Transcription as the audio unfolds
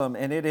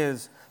and it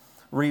is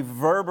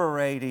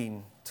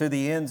reverberating to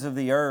the ends of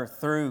the earth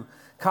through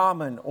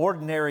common,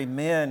 ordinary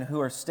men who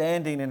are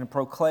standing and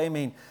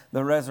proclaiming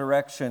the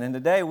resurrection. And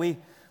today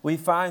we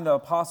find the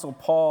Apostle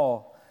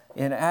Paul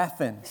in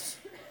Athens,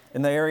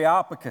 in the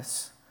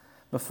Areopagus,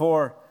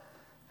 before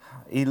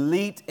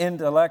elite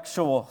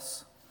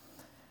intellectuals.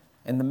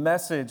 And the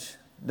message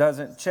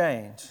doesn't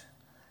change.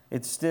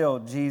 It's still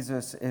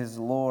Jesus is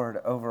Lord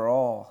over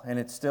all, and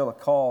it's still a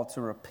call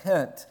to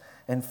repent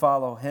and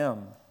follow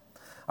Him.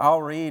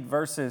 I'll read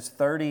verses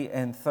 30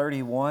 and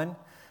 31,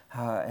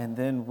 and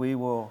then we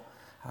will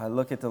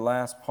look at the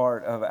last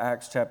part of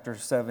Acts chapter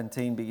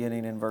 17,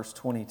 beginning in verse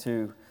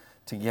 22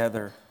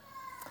 together.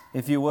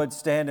 If you would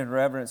stand in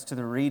reverence to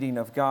the reading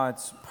of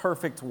God's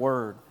perfect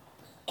word.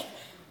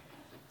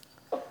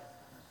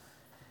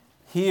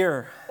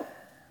 Hear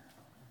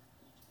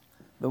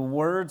the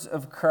words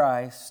of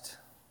Christ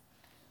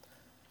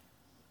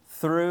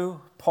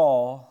through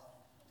Paul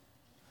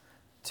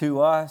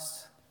to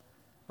us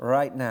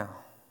right now.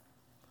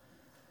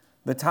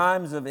 The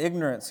times of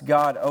ignorance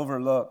God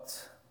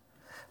overlooked,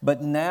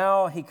 but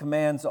now He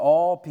commands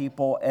all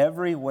people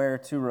everywhere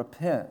to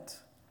repent,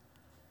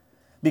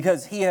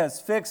 because He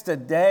has fixed a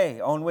day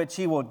on which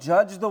He will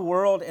judge the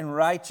world in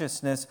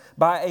righteousness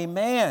by a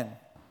man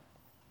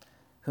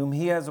whom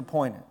He has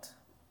appointed.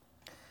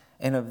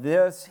 And of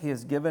this He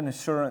has given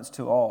assurance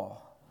to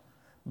all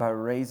by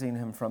raising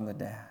Him from the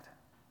dead.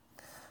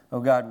 Oh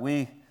God,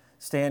 we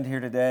stand here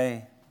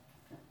today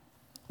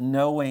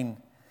knowing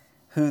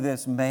who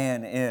this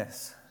man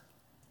is.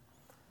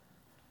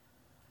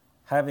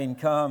 Having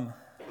come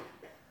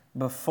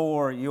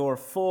before your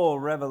full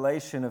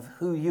revelation of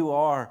who you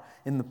are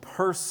in the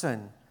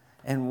person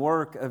and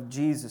work of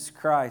Jesus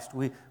Christ,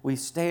 we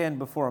stand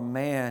before a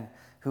man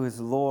who is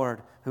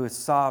Lord, who is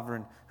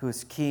sovereign, who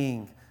is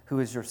King, who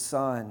is your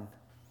Son.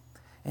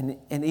 And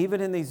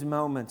even in these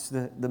moments,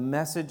 the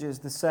message is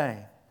the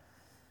same.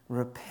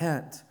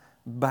 Repent,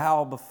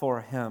 bow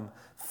before Him,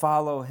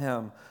 follow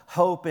Him,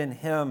 hope in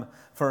Him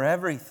for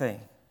everything,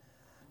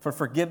 for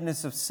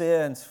forgiveness of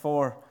sins,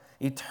 for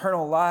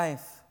eternal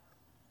life.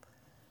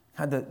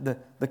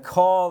 The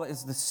call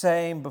is the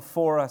same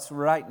before us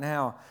right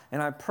now.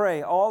 And I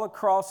pray all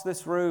across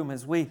this room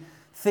as we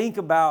think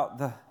about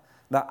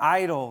the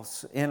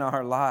idols in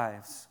our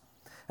lives,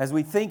 as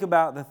we think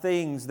about the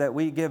things that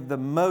we give the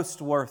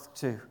most worth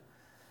to,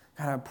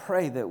 God, I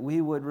pray that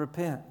we would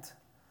repent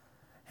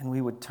and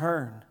we would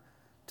turn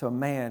to a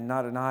man,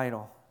 not an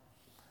idol,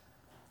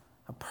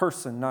 a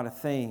person, not a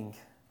thing,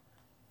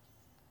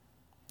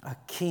 a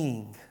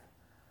king,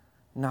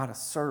 not a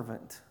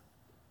servant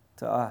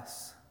to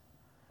us,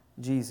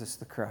 Jesus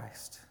the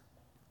Christ.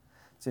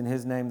 It's in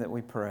His name that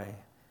we pray.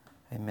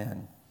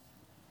 Amen.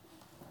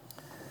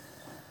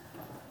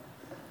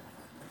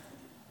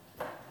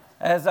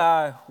 As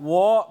I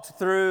walked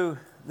through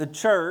the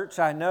church,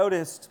 I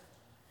noticed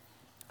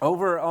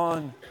over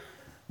on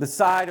the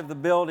side of the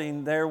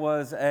building there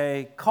was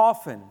a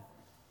coffin.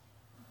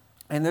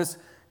 And this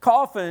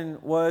coffin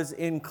was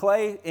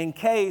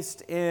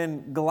encased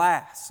in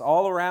glass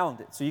all around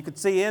it, so you could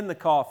see in the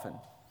coffin.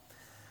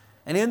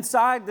 And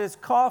inside this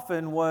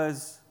coffin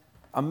was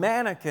a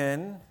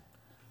mannequin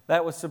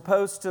that was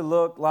supposed to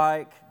look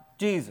like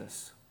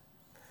Jesus.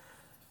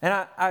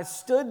 And I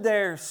stood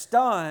there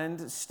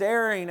stunned,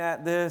 staring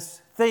at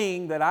this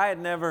thing that I had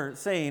never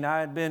seen. I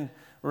had been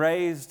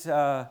raised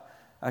a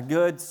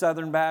good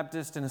Southern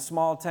Baptist in a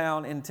small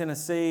town in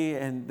Tennessee,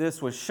 and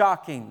this was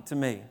shocking to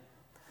me.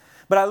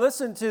 But I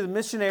listened to the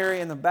missionary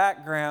in the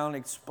background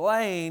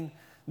explain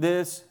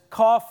this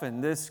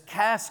coffin, this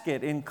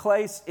casket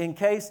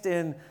encased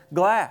in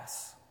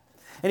glass.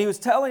 And he was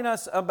telling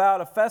us about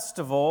a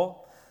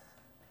festival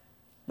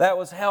that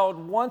was held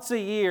once a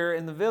year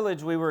in the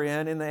village we were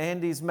in the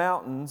Andes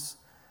Mountains.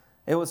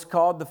 It was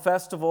called the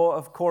Festival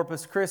of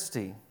Corpus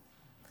Christi.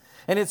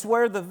 And it's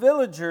where the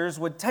villagers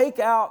would take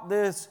out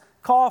this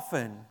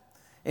coffin,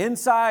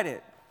 inside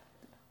it,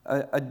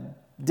 a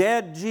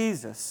dead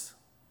Jesus,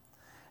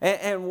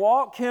 and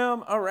walk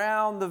Him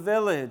around the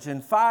village,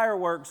 and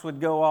fireworks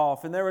would go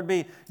off, and there would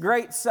be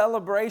great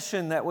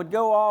celebration that would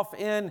go off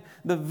in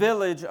the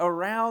village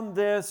around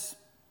this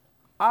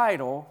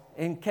idol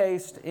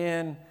encased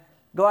in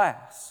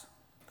glass.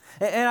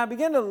 And I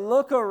began to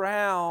look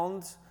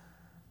around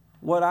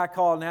what I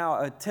call now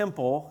a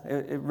temple.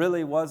 It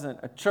really wasn't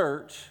a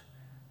church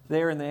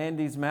there in the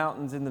Andes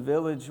Mountains in the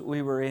village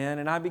we were in.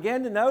 And I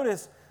began to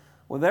notice,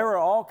 well, there were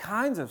all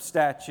kinds of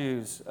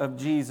statues of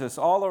Jesus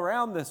all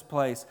around this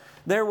place.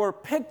 There were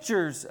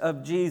pictures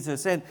of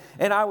Jesus. And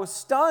I was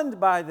stunned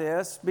by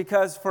this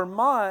because for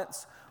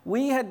months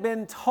we had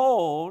been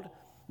told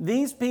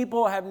these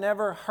people have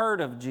never heard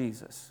of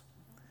Jesus.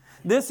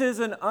 This is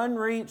an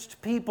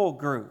unreached people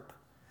group.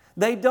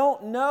 They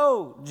don't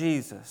know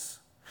Jesus.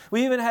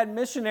 We even had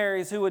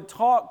missionaries who would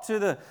talk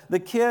to the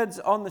kids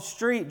on the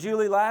street.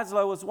 Julie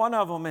Laszlo was one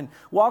of them, and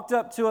walked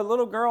up to a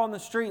little girl on the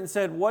street and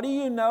said, "What do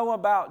you know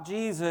about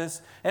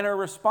Jesus?" And her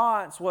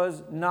response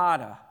was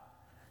nada,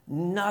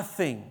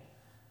 nothing.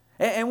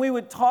 And we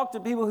would talk to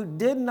people who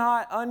did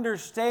not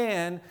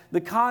understand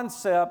the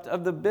concept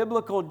of the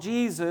biblical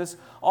Jesus,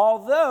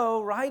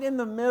 although right in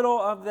the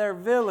middle of their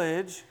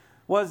village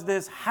was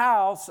this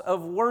house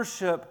of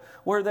worship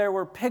where there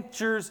were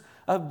pictures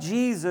of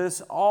Jesus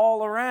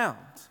all around.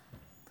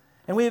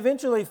 And we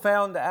eventually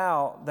found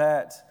out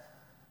that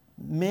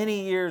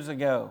many years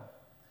ago,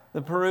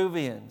 the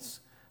Peruvians,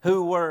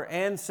 who were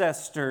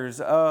ancestors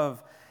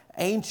of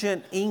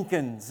ancient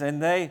Incans,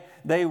 and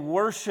they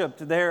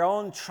worshiped their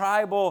own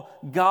tribal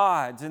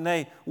gods, and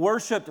they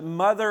worshiped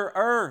Mother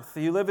Earth.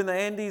 You live in the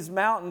Andes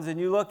Mountains and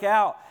you look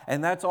out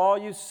and that's all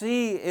you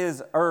see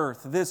is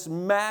earth. This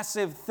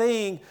massive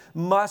thing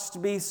must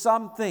be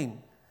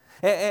something.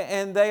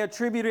 And they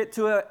attribute it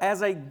to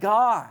as a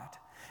god.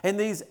 And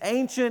these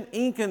ancient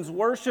Incans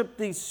worshiped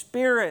these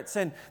spirits,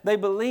 and they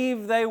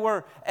believed they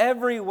were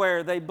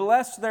everywhere. They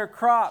blessed their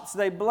crops.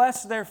 They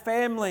blessed their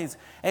families.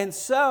 And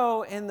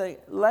so in the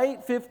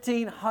late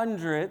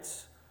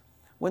 1500s,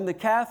 when the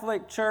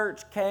Catholic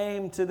Church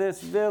came to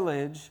this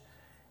village,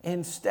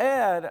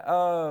 instead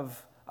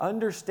of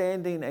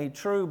understanding a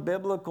true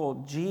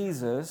biblical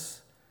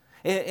Jesus,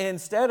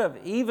 instead of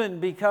even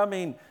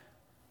becoming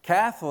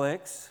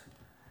Catholics,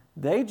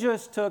 they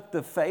just took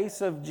the face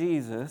of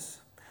Jesus,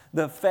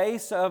 the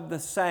face of the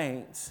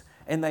saints,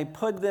 and they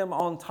put them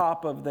on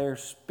top of their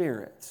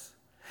spirits.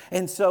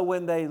 And so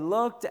when they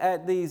looked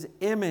at these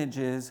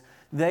images,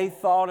 they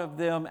thought of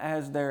them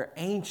as their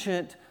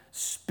ancient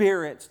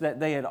spirits that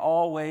they had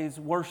always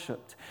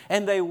worshiped.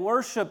 And they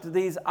worshiped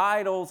these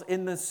idols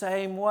in the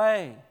same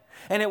way.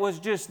 And it was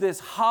just this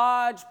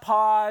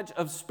hodgepodge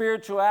of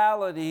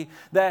spirituality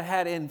that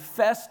had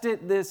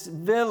infested this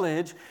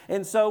village.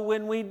 And so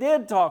when we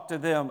did talk to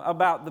them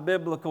about the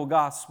biblical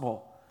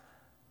gospel,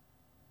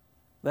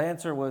 the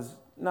answer was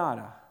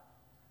nada,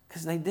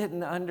 because they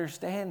didn't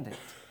understand it.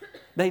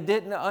 They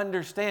didn't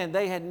understand.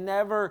 They had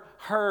never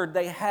heard.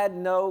 They had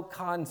no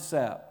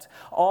concept.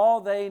 All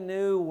they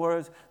knew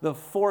was the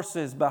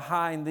forces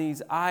behind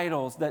these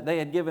idols that they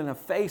had given a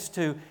face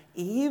to,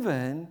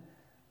 even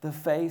the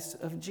face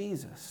of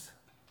Jesus.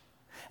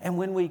 And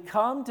when we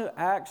come to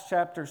Acts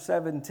chapter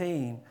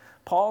 17,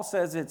 Paul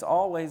says it's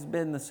always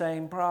been the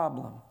same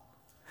problem.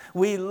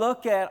 We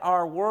look at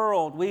our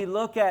world, we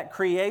look at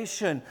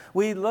creation,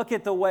 we look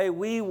at the way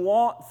we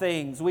want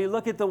things, we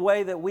look at the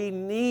way that we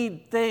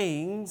need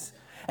things,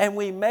 and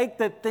we make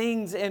the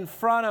things in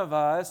front of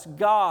us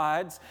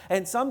gods,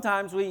 and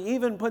sometimes we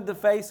even put the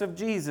face of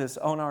Jesus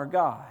on our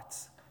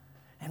gods.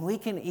 And we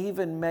can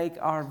even make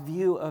our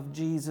view of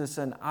Jesus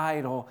an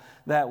idol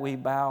that we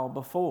bow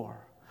before.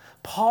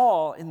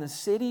 Paul, in the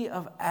city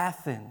of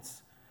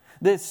Athens,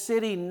 this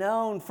city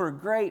known for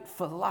great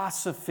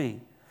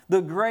philosophy,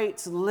 the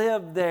greats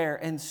lived there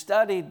and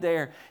studied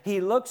there.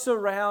 He looks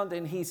around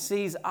and he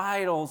sees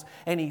idols,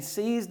 and he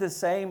sees the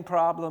same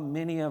problem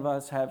many of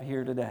us have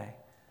here today.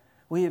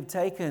 We have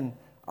taken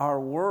our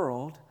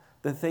world,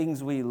 the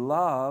things we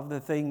love, the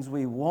things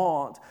we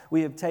want,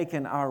 we have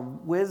taken our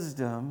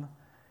wisdom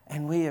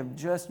and we have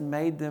just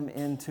made them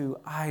into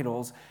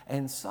idols.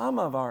 And some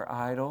of our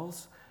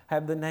idols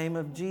have the name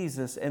of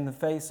Jesus and the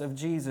face of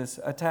Jesus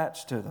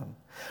attached to them.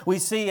 We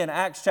see in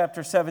Acts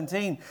chapter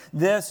 17,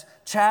 this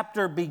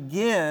chapter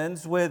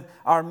begins with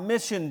our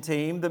mission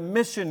team, the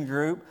mission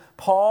group,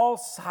 Paul,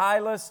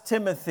 Silas,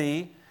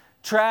 Timothy,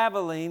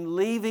 traveling,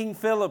 leaving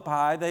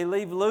Philippi. They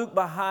leave Luke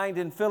behind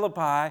in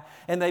Philippi,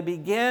 and they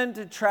begin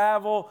to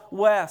travel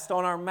west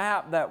on our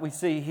map that we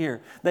see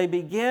here. They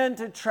begin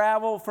to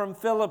travel from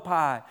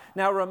Philippi.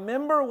 Now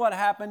remember what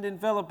happened in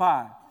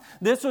Philippi.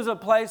 This was a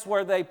place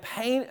where they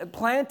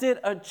planted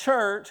a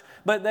church,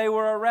 but they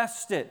were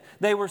arrested.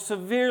 They were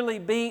severely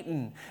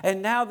beaten.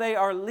 And now they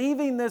are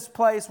leaving this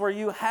place where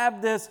you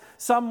have this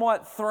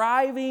somewhat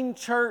thriving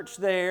church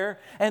there,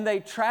 and they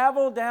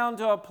travel down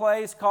to a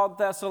place called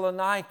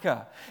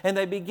Thessalonica, and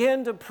they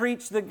begin to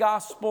preach the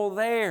gospel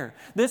there.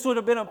 This would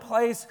have been a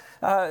place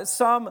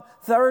some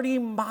 30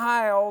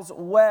 miles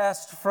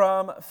west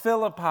from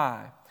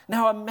Philippi.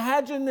 Now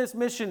imagine this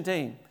mission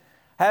team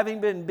having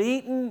been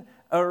beaten,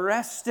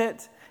 arrested,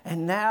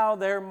 and now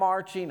they're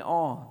marching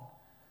on,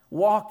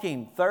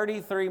 walking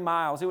 33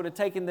 miles. It would have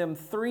taken them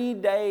 3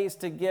 days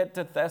to get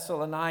to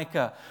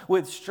Thessalonica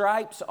with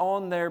stripes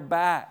on their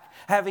back,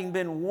 having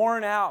been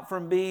worn out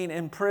from being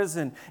in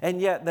prison, and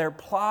yet they're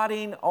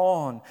plodding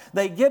on.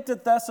 They get to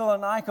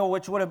Thessalonica,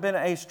 which would have been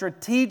a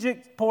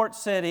strategic port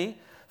city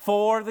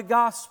for the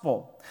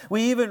gospel.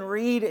 We even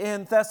read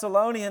in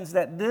Thessalonians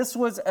that this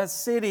was a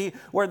city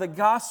where the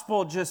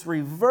gospel just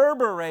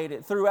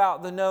reverberated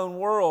throughout the known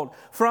world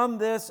from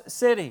this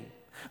city.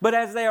 But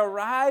as they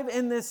arrive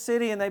in this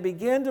city and they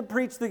begin to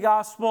preach the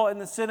gospel in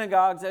the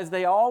synagogues, as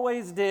they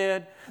always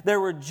did, there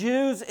were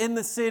Jews in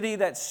the city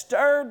that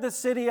stirred the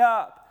city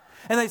up.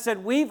 And they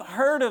said, we've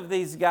heard of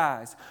these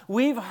guys.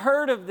 We've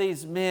heard of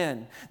these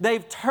men.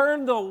 They've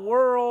turned the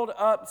world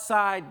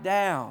upside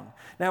down.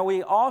 Now,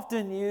 we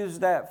often use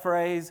that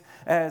phrase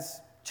as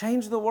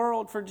change the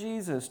world for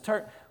Jesus.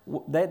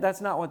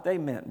 That's not what they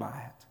meant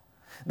by it.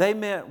 They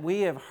meant,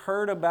 we have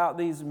heard about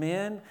these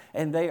men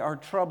and they are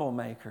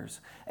troublemakers.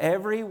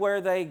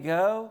 Everywhere they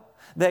go,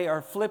 they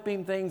are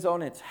flipping things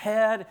on its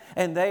head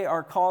and they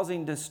are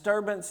causing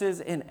disturbances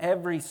in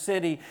every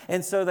city.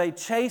 And so they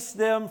chased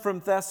them from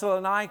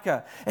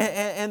Thessalonica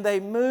and they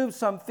moved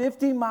some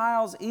 50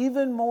 miles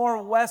even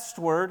more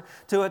westward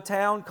to a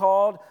town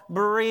called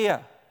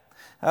Berea.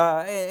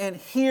 And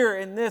here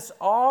in this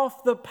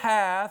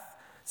off-the-path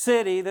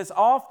city, this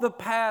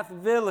off-the-path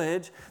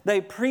village,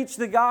 they preach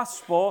the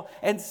gospel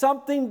and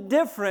something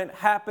different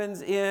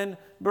happens in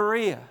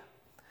Berea.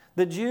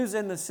 The Jews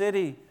in the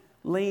city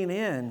lean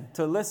in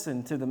to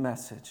listen to the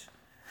message.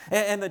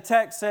 And the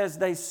text says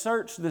they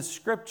searched the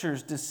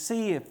scriptures to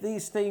see if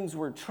these things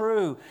were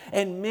true.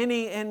 And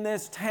many in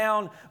this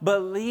town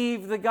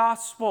believe the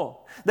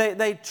gospel.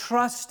 They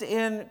trust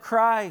in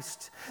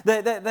Christ.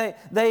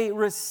 They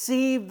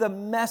receive the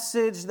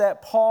message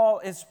that Paul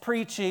is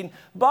preaching.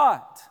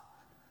 But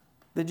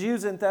the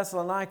Jews in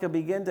Thessalonica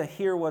begin to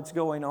hear what's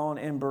going on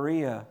in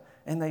Berea,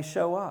 and they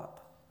show up.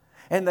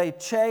 And they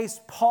chase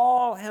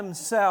Paul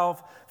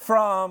himself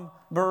from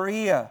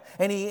Berea.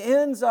 And he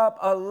ends up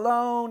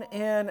alone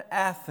in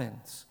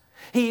Athens.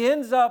 He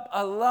ends up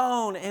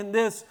alone in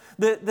this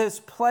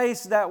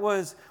place that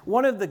was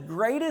one of the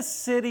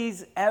greatest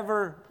cities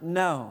ever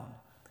known.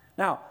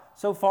 Now,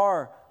 so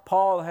far,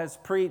 Paul has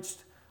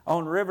preached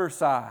on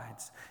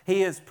riversides.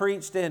 He has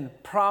preached in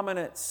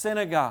prominent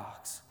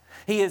synagogues.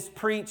 He has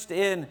preached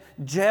in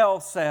jail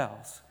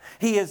cells.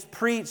 He has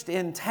preached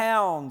in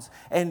towns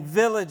and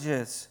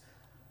villages,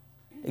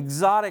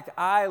 exotic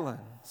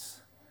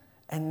islands.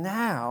 And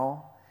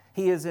now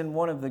he is in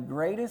one of the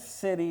greatest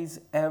cities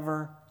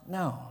ever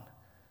known.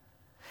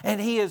 And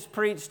he has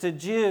preached to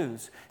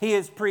Jews. He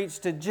has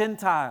preached to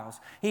Gentiles.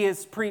 He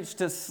has preached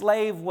to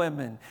slave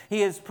women.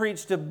 He has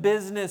preached to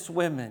business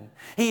women.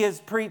 He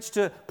has preached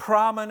to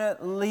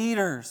prominent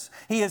leaders.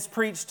 He has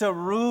preached to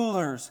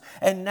rulers.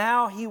 And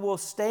now he will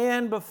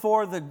stand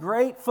before the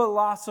great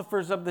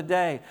philosophers of the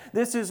day.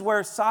 This is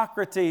where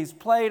Socrates,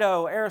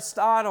 Plato,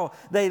 Aristotle,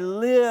 they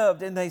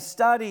lived and they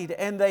studied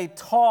and they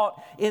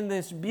taught in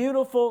this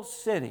beautiful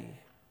city.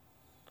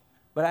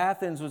 But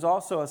Athens was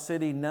also a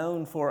city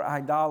known for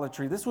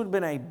idolatry. This would have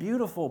been a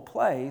beautiful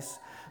place,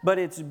 but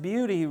its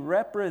beauty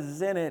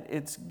represented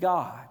its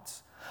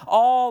gods.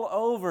 All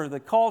over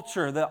the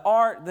culture, the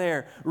art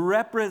there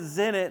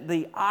represented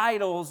the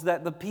idols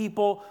that the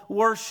people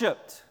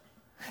worshiped.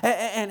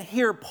 And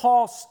here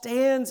Paul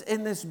stands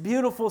in this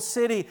beautiful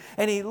city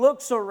and he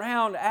looks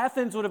around.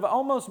 Athens would have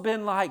almost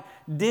been like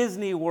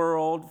Disney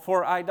World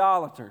for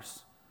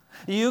idolaters.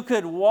 You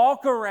could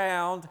walk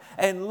around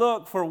and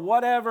look for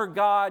whatever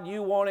God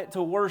you wanted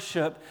to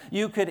worship.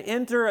 You could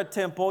enter a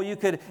temple. You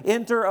could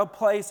enter a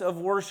place of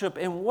worship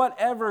and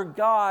whatever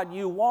God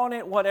you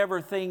wanted,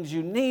 whatever things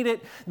you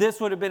needed.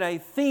 This would have been a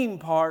theme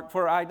park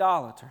for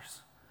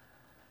idolaters.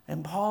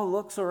 And Paul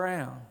looks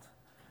around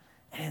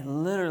and it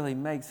literally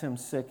makes him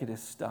sick at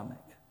his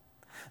stomach.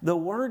 The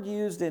word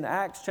used in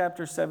Acts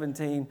chapter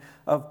 17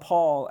 of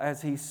Paul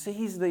as he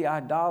sees the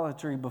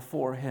idolatry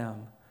before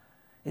him,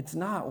 it's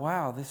not,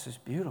 wow, this is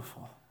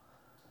beautiful.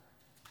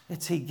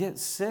 It's he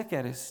gets sick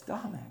at his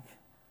stomach.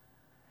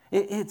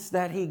 It's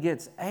that he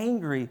gets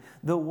angry.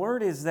 The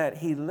word is that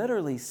he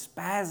literally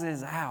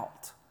spazzes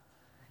out.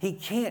 He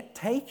can't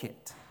take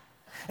it.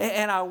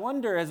 And I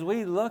wonder, as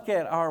we look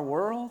at our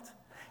world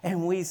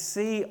and we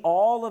see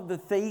all of the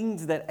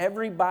things that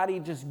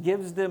everybody just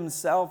gives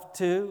themselves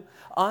to,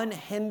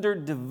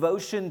 unhindered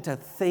devotion to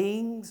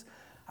things,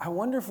 I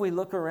wonder if we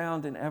look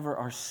around and ever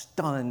are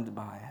stunned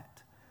by it.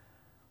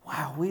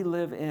 Wow, we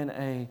live in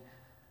a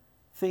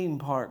theme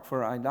park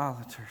for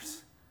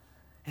idolaters.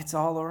 It's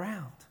all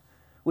around.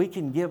 We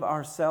can give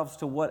ourselves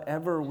to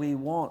whatever we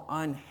want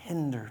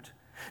unhindered.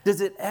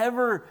 Does it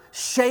ever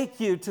shake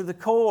you to the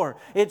core?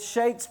 It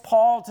shakes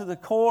Paul to the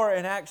core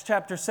in Acts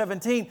chapter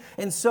 17.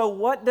 And so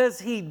what does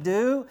he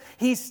do?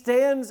 He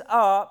stands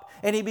up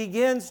and he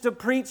begins to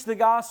preach the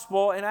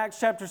gospel. In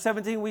Acts chapter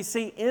 17, we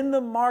see in the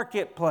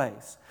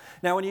marketplace.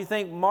 Now, when you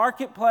think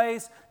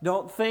marketplace,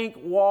 don't think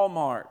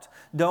Walmart.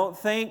 Don't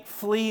think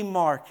flea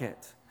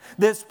market.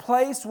 This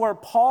place where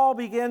Paul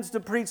begins to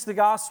preach the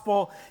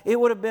gospel, it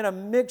would have been a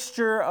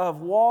mixture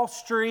of Wall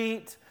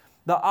Street,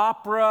 the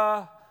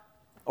opera,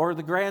 or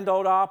the Grand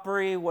Ole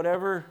Opry,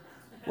 whatever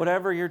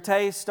your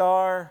tastes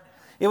are.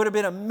 It would have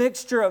been a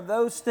mixture of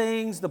those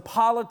things, the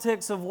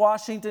politics of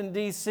Washington,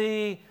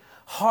 D.C.,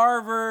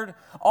 Harvard,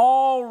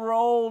 all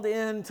rolled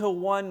into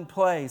one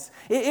place.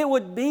 It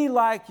would be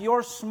like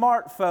your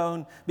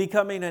smartphone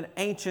becoming an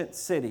ancient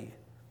city.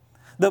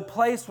 The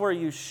place where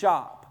you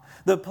shop,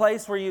 the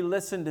place where you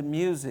listen to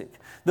music,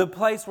 the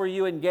place where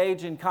you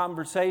engage in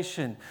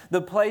conversation,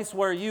 the place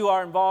where you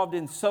are involved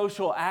in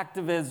social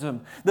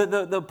activism,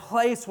 the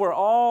place where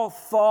all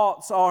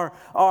thoughts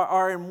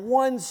are in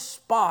one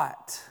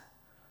spot.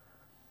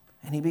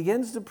 And he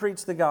begins to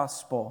preach the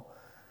gospel.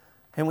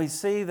 And we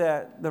see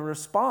that the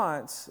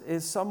response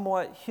is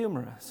somewhat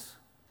humorous.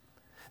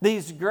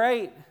 These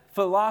great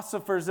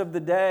philosophers of the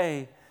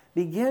day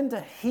begin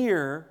to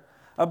hear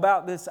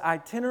about this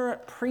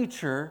itinerant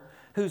preacher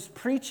who's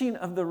preaching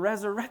of the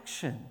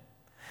resurrection.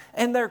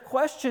 And their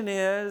question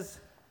is,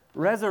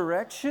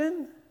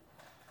 resurrection?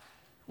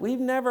 We've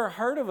never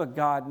heard of a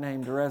God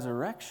named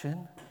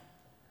Resurrection.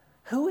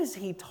 Who is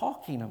he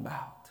talking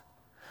about?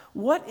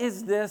 What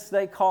is this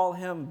they call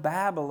him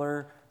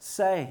babbler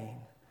saying?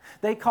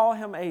 They call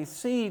him a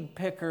seed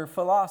picker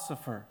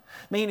philosopher,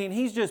 meaning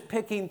he's just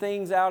picking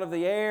things out of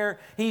the air.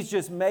 He's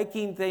just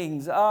making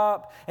things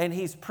up, and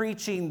he's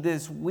preaching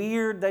this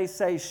weird, they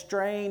say,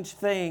 strange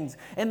things.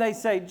 And they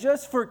say,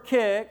 just for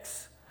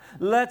kicks,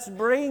 let's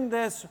bring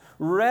this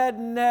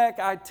redneck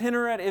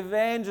itinerant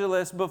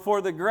evangelist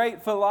before the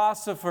great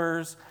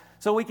philosophers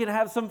so we can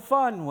have some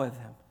fun with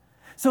him.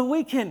 So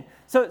we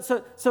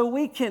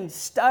can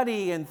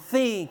study and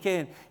think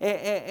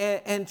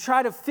and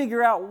try to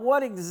figure out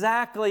what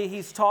exactly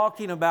he's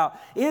talking about.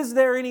 Is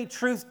there any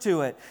truth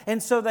to it?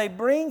 And so they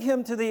bring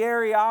him to the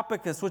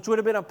Areopagus, which would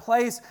have been a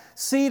place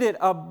seated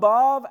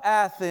above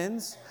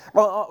Athens,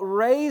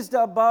 raised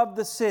above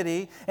the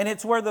city, and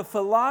it's where the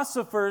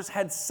philosophers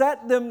had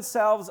set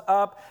themselves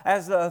up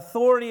as the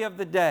authority of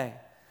the day.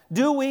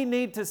 Do we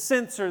need to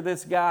censor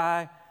this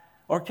guy?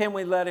 Or can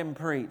we let him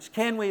preach?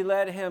 Can we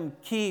let him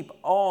keep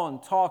on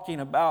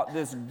talking about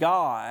this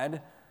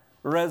God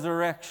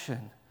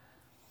resurrection?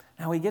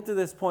 Now we get to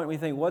this point, we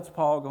think, what's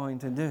Paul going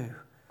to do?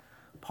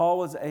 Paul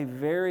was a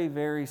very,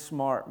 very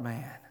smart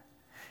man.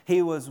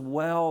 He was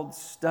well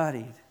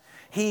studied.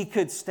 He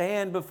could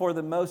stand before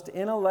the most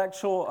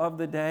intellectual of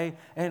the day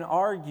and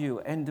argue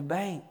and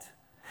debate.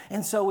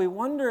 And so we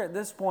wonder at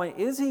this point,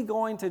 is he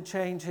going to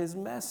change his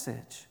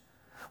message?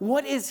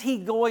 What is he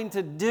going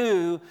to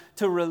do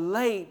to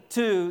relate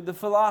to the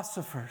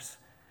philosophers?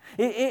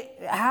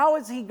 How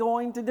is he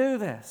going to do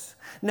this?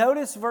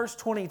 Notice verse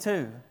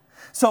 22.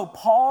 So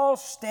Paul,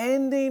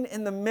 standing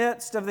in the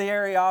midst of the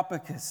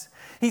Areopagus,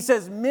 he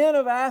says, "Men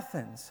of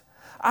Athens,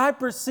 I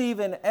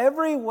perceive in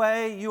every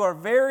way you are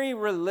very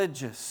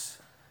religious."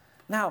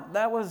 Now,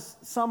 that was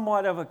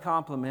somewhat of a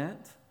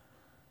compliment,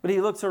 but he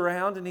looks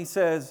around and he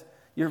says,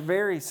 "You're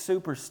very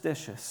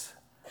superstitious."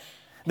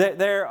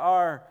 There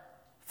are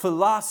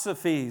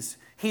philosophies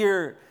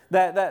here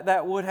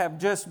that would have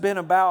just been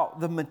about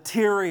the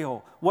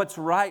material, what's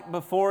right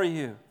before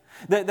you.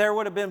 That there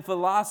would have been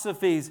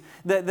philosophies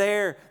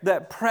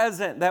that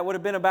present that would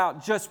have been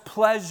about just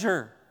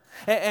pleasure.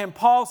 And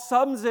Paul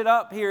sums it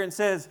up here and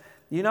says,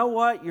 you know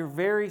what? You're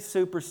very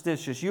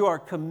superstitious. You are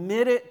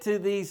committed to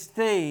these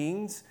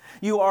things.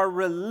 You are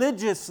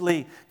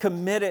religiously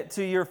committed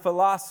to your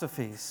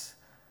philosophies,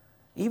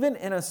 even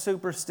in a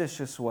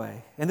superstitious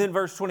way. And then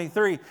verse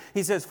 23,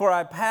 he says, "For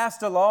I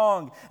passed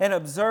along and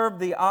observed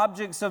the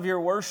objects of your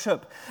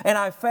worship, and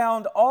I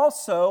found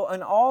also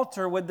an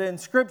altar with the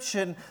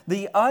inscription,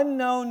 'The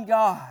Unknown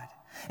God.'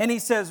 And he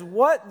says,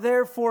 'What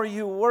therefore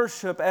you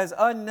worship as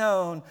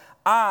unknown,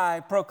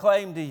 I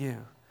proclaim to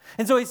you.'"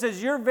 And so he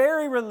says, you're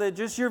very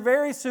religious, you're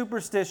very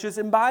superstitious,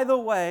 and by the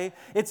way,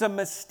 it's a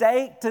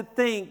mistake to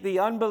think the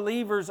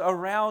unbelievers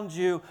around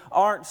you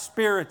aren't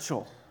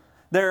spiritual.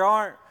 They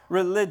aren't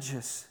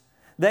religious.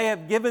 They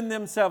have given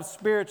themselves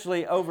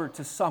spiritually over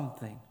to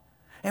something.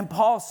 And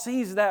Paul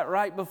sees that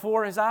right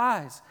before his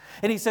eyes.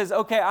 And he says,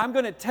 okay, I'm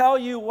going to tell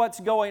you what's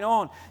going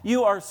on.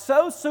 You are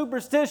so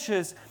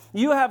superstitious,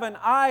 you have an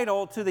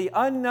idol to the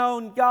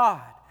unknown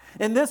God.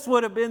 And this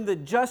would have been the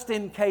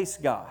just-in-case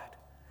God.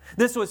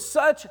 This was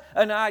such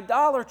an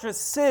idolatrous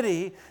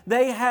city,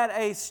 they had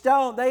a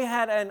stone, they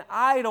had an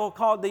idol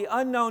called the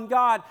unknown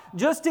God,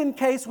 just in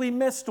case we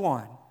missed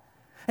one.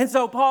 And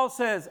so Paul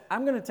says,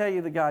 I'm going to tell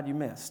you the God you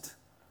missed.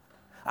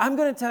 I'm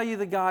going to tell you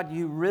the God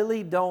you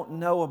really don't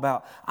know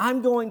about.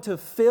 I'm going to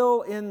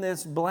fill in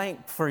this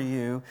blank for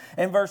you.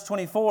 In verse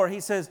 24, he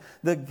says,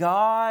 the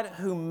God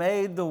who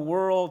made the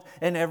world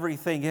and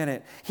everything in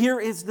it. Here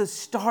is the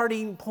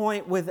starting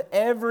point with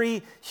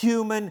every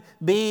human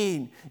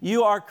being.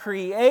 You are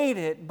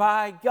created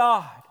by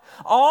God.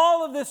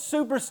 All of this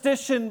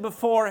superstition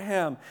before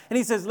him. And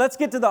he says, let's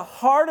get to the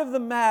heart of the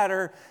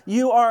matter.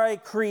 You are a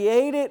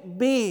created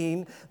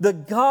being. The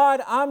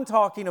God I'm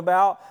talking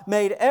about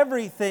made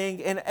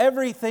everything and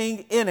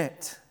everything in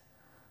it.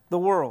 The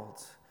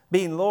world,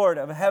 being Lord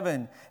of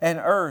heaven and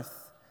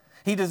earth.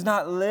 He does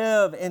not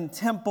live in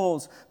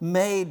temples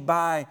made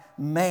by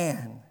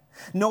man,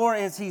 nor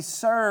is he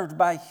served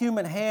by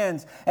human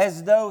hands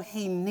as though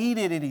he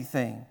needed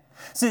anything.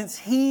 Since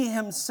he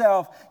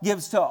himself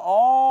gives to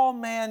all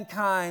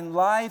mankind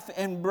life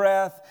and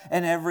breath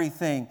and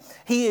everything.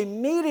 He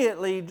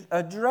immediately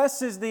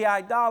addresses the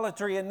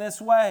idolatry in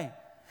this way.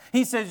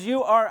 He says,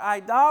 you are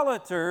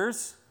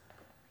idolaters,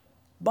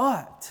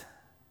 but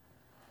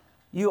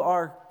you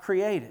are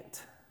created.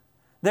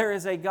 There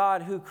is a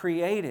God who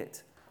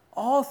created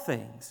all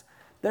things.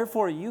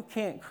 Therefore, you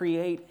can't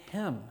create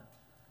him.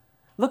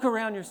 Look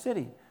around your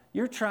city.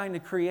 You're trying to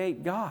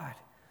create God.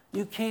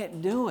 You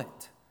can't do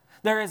it.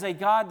 There is a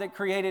God that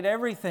created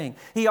everything.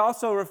 He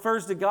also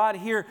refers to God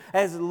here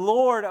as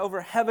Lord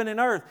over heaven and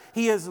earth.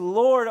 He is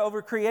Lord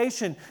over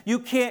creation. You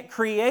can't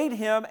create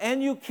Him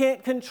and you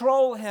can't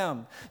control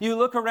Him. You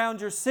look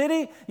around your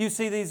city, you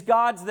see these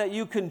gods that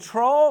you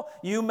control.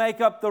 You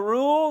make up the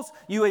rules.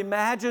 You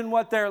imagine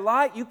what they're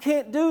like. You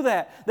can't do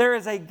that. There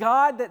is a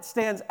God that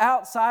stands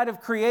outside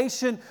of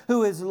creation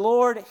who is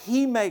Lord.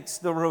 He makes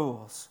the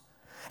rules.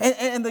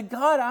 And the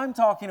God I'm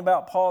talking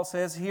about, Paul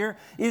says here,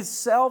 is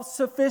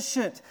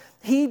self-sufficient.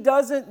 He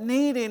doesn't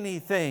need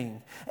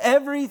anything.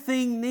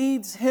 Everything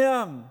needs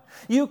Him.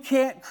 You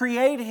can't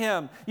create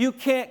Him. You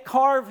can't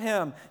carve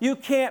Him. You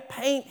can't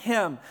paint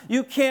Him.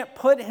 You can't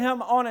put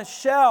Him on a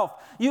shelf.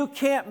 You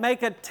can't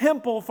make a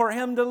temple for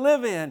Him to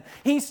live in.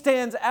 He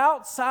stands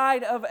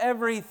outside of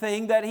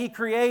everything that He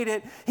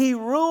created. He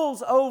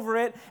rules over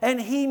it,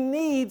 and He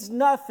needs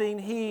nothing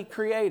He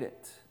created.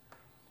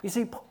 You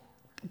see,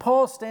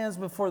 Paul stands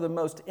before the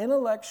most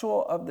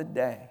intellectual of the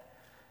day,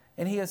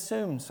 and he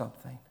assumes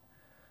something.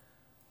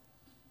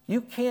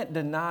 You can't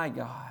deny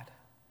God.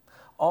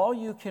 All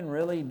you can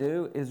really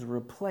do is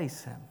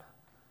replace Him.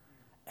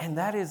 And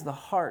that is the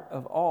heart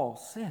of all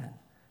sin.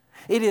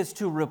 It is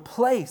to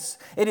replace.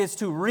 It is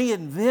to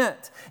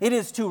reinvent. It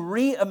is to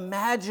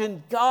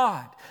reimagine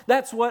God.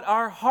 That's what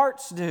our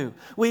hearts do.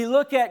 We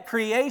look at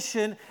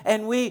creation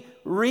and we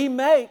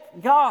remake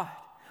God.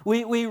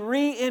 We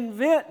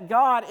reinvent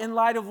God in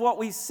light of what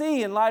we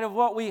see, in light of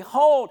what we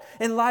hold,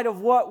 in light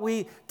of what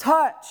we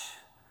touch.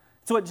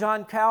 It's what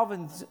John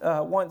Calvin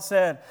once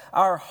said.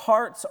 Our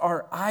hearts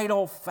are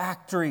idol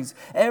factories.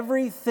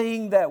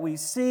 Everything that we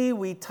see,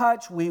 we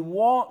touch, we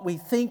want, we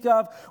think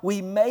of,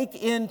 we make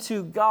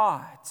into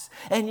gods.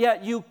 And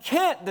yet you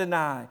can't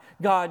deny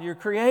God, your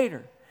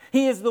Creator.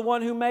 He is the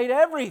one who made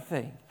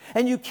everything.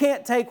 And you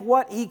can't take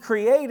what He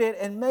created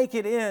and make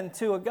it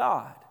into a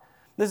God.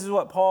 This is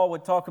what Paul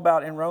would talk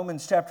about in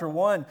Romans chapter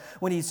 1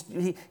 when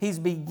he's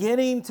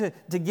beginning to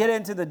get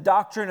into the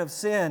doctrine of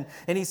sin.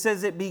 And he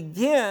says it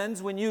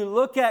begins when you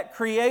look at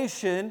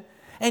creation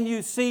and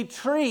you see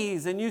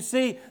trees and you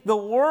see the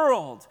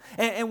world.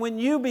 And when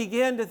you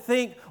begin to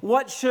think,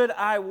 what should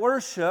I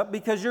worship?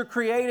 Because you're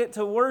created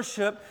to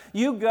worship,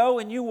 you go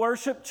and you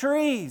worship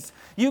trees.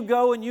 You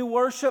go and you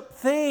worship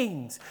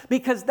things.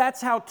 Because that's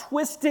how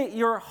twisted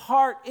your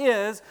heart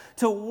is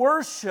to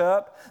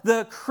worship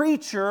the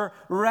creature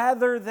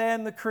rather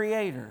than the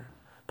Creator.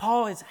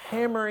 Paul is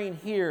hammering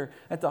here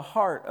at the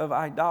heart of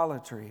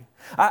idolatry.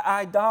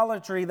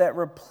 Idolatry that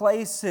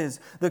replaces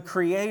the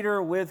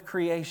Creator with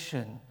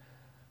creation.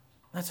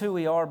 That's who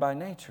we are by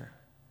nature.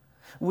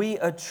 We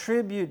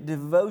attribute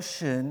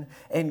devotion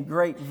and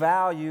great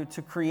value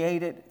to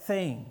created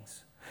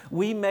things.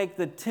 We make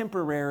the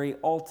temporary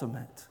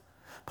ultimate.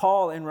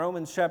 Paul in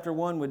Romans chapter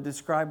 1 would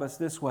describe us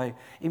this way.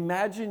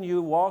 Imagine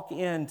you walk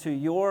into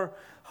your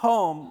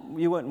home.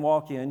 You wouldn't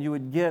walk in. You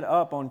would get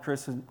up on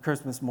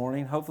Christmas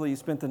morning. Hopefully you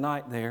spent the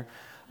night there.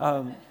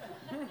 But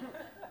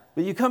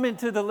you come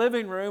into the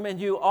living room and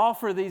you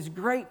offer these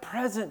great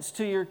presents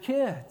to your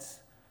kids.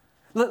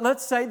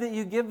 Let's say that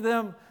you give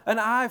them an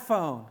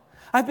iPhone.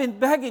 I've been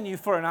begging you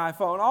for an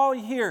iPhone all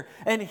year,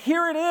 and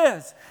here it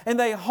is. And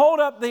they hold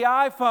up the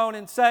iPhone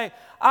and say,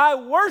 I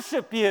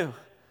worship you,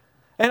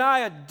 and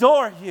I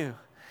adore you.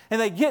 And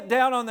they get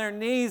down on their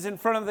knees in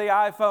front of the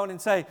iPhone and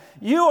say,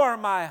 you are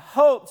my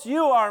hopes,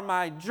 you are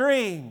my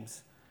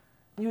dreams.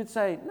 You would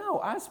say, no,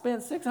 I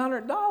spent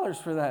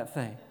 $600 for that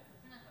thing.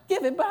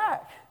 Give it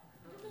back.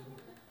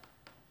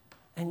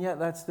 And yet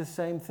that's the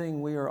same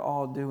thing we are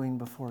all doing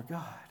before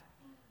God.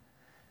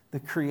 The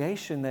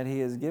creation that He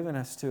has given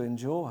us to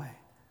enjoy,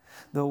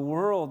 the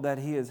world that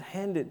He has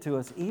handed to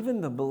us,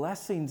 even the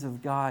blessings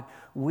of God,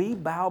 we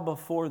bow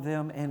before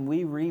them and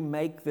we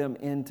remake them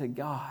into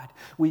God.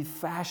 We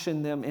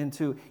fashion them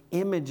into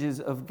images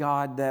of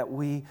God that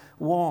we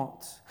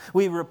want.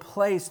 We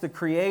replace the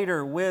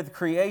Creator with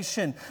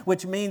creation,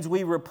 which means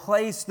we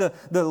replace the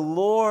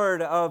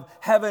Lord of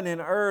heaven and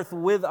earth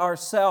with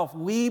ourselves.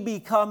 We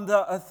become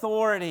the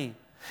authority.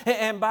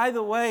 And by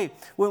the way,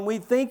 when we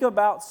think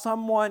about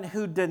someone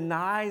who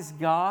denies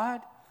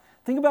God,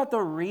 think about the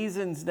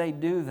reasons they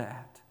do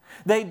that.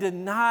 They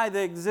deny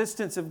the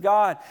existence of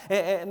God.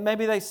 And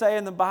maybe they say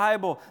in the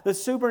Bible, the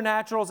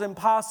supernatural is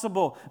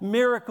impossible.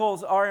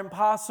 Miracles are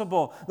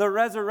impossible. The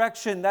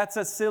resurrection, that's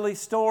a silly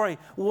story.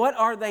 What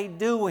are they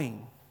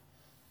doing?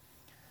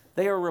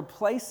 They are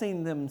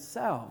replacing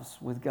themselves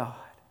with God.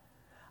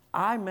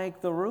 I make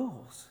the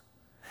rules.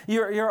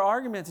 Your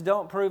arguments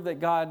don't prove that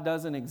God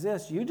doesn't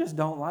exist. You just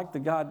don't like the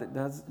God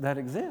that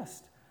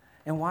exists.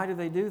 And why do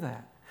they do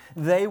that?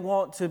 They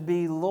want to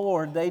be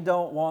Lord. They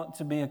don't want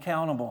to be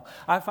accountable.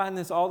 I find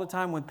this all the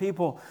time with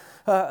people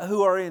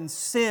who are in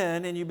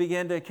sin and you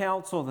begin to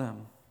counsel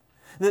them.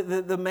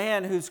 The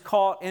man who's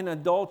caught in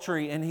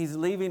adultery and he's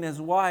leaving his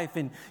wife,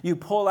 and you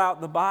pull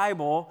out the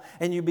Bible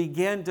and you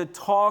begin to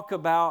talk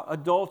about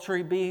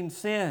adultery being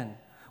sin.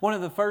 One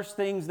of the first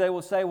things they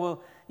will say,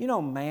 well, you know,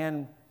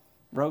 man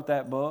wrote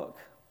that book.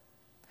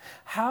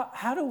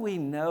 How do we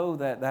know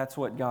that that's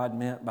what God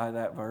meant by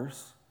that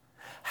verse?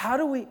 How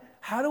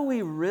how do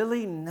we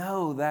really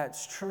know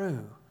that's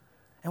true?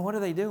 And what are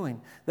they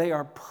doing? They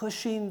are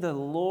pushing the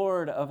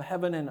Lord of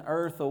heaven and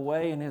earth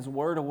away and His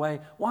Word away.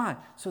 Why?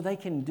 So they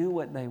can do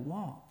what they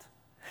want.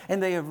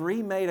 And they have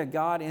remade a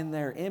God in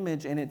their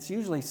image, and it's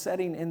usually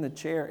sitting in the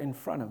chair in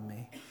front of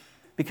me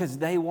because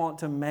they want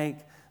to make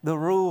the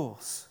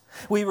rules.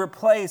 We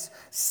replace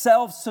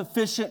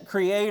self-sufficient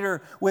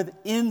Creator with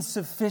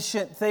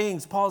insufficient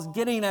things. Paul's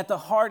getting at the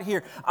heart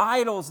here.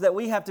 Idols that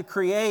we have to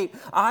create,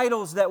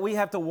 idols that we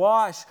have to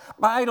wash,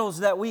 idols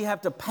that we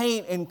have to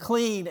paint and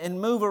clean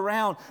and move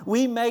around.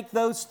 We make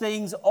those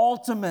things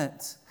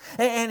ultimate.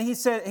 And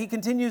he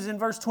continues in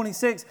verse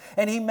 26,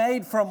 and He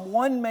made from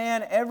one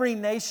man every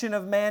nation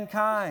of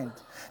mankind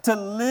to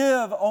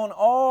live on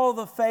all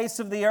the face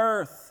of the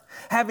earth,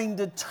 having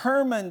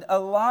determined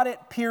allotted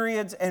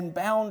periods and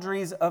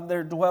boundaries of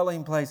their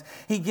dwelling place.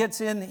 He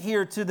gets in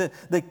here to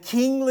the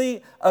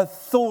kingly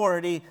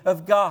authority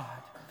of God.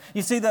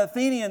 You see, the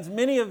Athenians,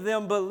 many of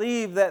them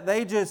believe that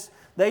they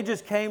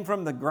just came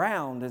from the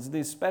ground as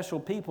these special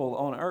people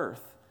on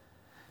earth.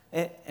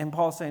 And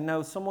Paul's saying,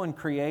 no, someone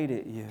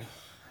created you.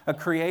 A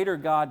creator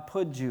God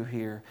put you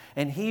here,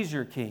 and He's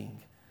your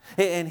king.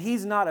 And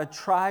He's not a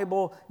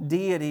tribal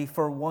deity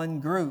for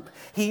one group.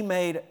 He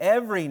made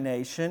every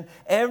nation,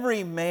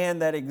 every man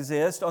that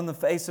exists on the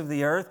face of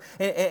the earth,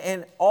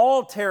 and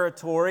all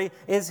territory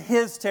is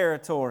His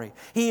territory.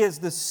 He is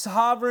the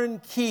sovereign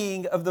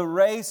king of the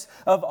race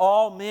of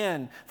all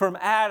men, from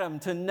Adam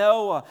to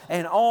Noah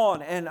and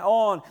on and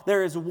on.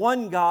 There is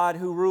one God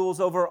who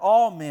rules over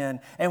all men.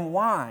 And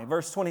why?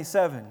 Verse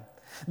 27,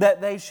 that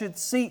they should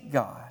seek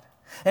God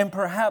and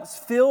perhaps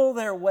feel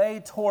their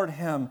way toward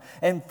Him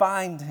and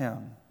find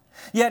Him.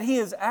 Yet He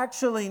is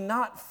actually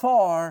not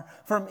far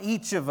from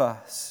each of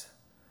us.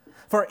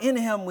 For in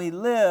Him we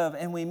live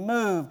and we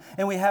move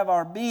and we have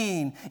our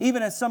being,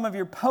 even as some of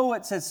your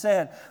poets have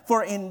said,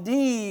 for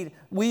indeed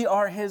we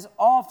are His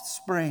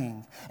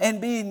offspring.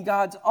 And being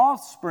God's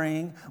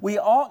offspring, we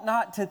ought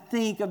not to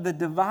think of the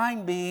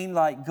divine being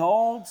like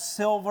gold,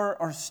 silver,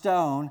 or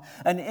stone,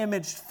 an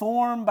image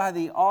formed by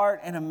the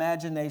art and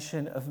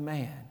imagination of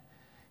man.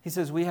 He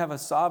says we have a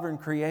sovereign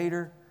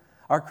Creator.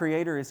 Our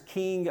Creator is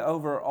king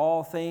over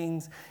all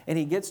things. And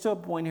He gets to a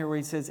point here where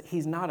He says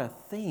He's not a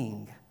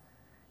thing.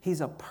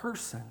 He's a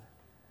person.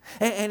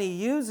 And He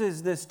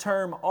uses this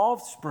term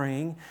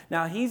offspring.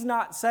 Now, He's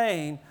not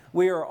saying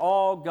we are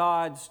all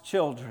God's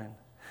children.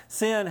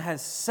 Sin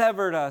has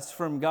severed us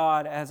from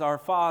God as our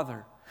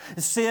Father.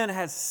 Sin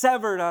has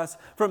severed us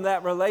from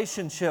that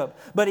relationship.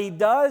 But He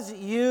does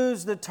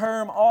use the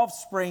term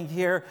offspring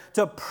here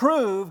to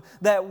prove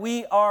that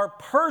we are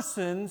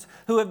persons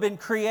who have been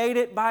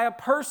created by a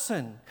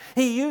person.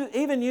 He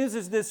even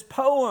uses this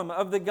poem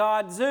of the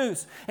god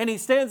Zeus. And he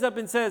stands up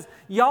and says,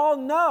 y'all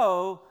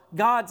know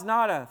God's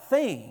not a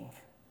thing.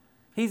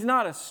 He's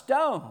not a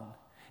stone.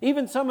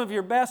 Even some of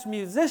your best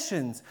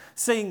musicians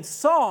sing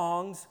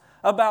songs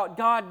about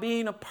God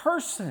being a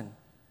person.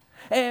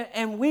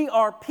 And we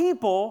are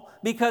people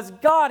because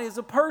God is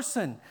a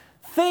person.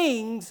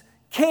 Things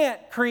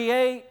can't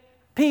create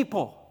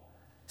people.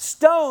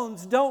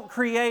 Stones don't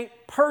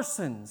create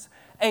persons.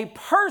 A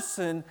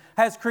person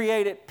has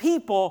created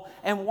people.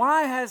 And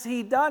why has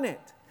He done it?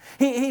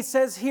 He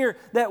says here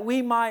that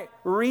we might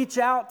reach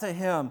out to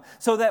Him,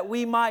 so that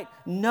we might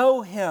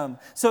know Him,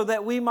 so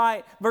that we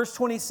might, verse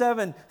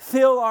 27,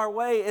 feel our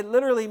way. It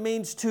literally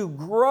means to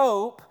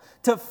grope,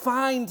 to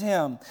find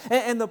Him.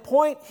 And the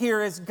point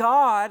here is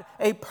God,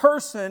 a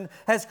person,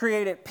 has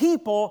created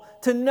people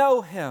to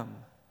know Him.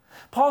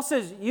 Paul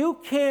says you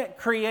can't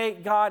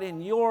create God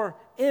in your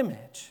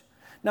image.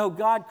 No,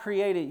 God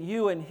created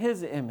you in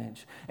His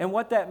image. And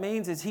what that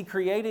means is He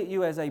created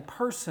you as a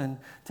person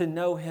to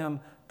know Him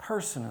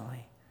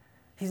personally.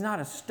 He's not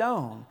a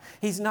stone.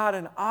 He's not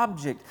an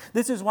object.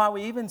 This is why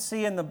we even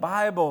see in the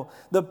Bible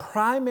the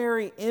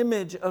primary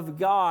image of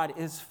God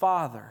is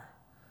Father.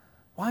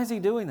 Why is He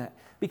doing that?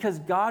 Because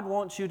God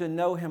wants you to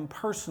know Him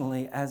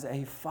personally as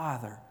a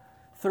Father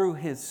through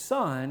His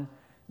Son,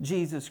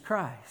 Jesus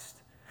Christ.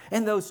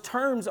 And those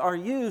terms are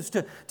used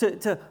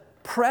to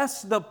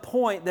press the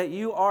point that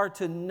you are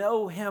to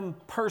know Him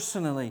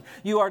personally.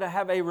 You are to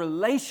have a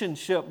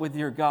relationship with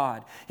your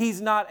God.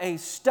 He's not a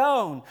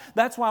stone.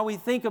 That's why we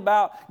think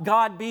about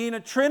God being a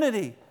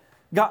Trinity.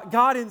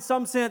 God in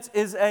some sense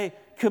is a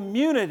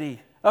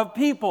community of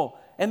people.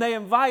 And they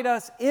invite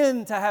us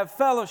in to have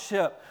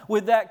fellowship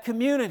with that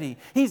community.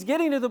 He's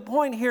getting to the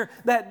point here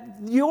that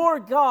your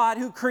God,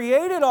 who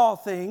created all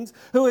things,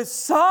 who is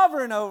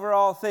sovereign over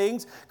all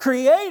things,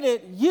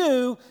 created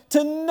you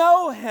to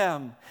know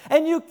Him.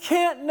 And you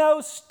can't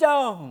know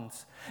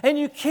stones. And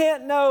you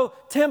can't know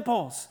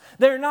temples.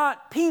 They're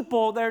not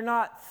people. They're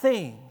not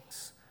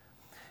things.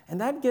 And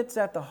that gets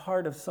at the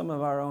heart of some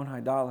of our own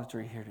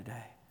idolatry here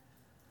today.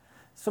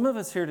 Some of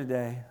us here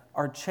today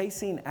are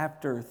chasing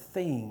after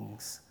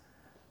things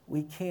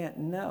we can't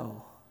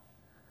know.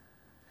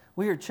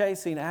 We are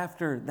chasing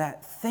after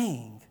that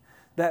thing,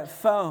 that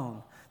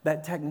phone,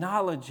 that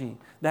technology,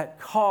 that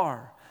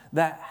car,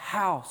 that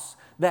house,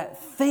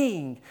 that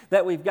thing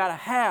that we've got to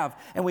have.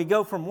 And we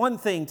go from one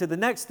thing to the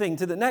next thing,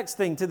 to the next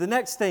thing, to the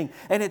next thing.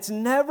 And it's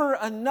never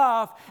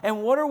enough.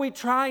 And what are we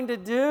trying to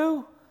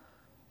do?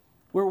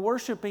 We're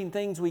worshiping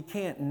things we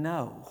can't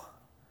know.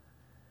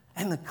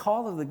 And the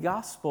call of the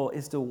gospel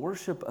is to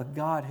worship a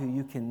God who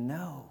you can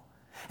know.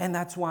 And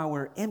that's why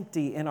we're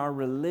empty in our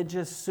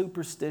religious,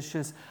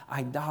 superstitious,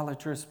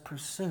 idolatrous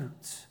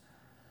pursuits.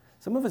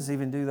 Some of us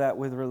even do that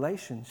with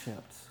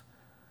relationships.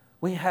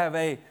 We have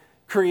a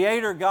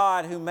Creator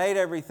God who made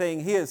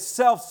everything. He is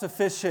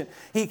self-sufficient.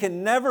 He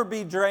can never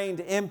be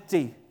drained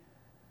empty.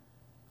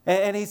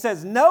 And He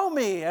says, know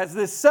me as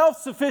this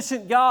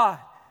self-sufficient God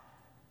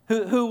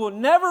who will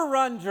never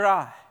run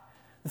dry.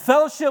 The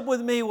fellowship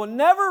with me will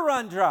never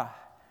run dry.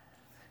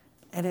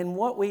 And in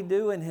what we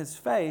do in His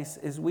face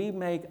is we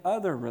make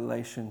other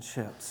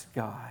relationships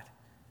God.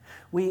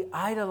 We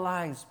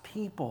idolize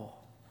people.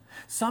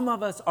 Some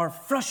of us are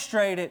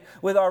frustrated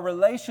with our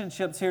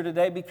relationships here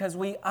today because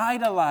we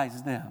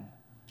idolize them.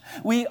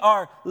 We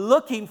are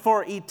looking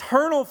for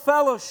eternal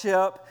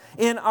fellowship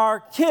in our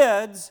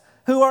kids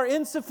who are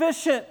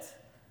insufficient.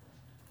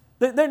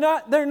 They're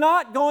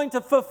not going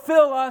to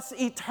fulfill us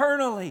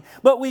eternally,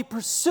 but we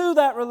pursue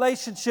that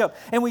relationship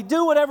and we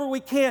do whatever we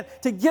can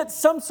to get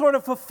some sort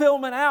of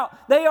fulfillment out.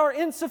 They are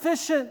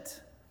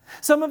insufficient.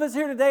 Some of us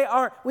here today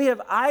we have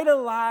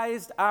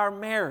idolized our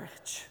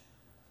marriage.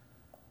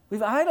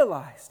 We've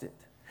idolized it.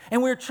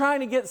 And we're trying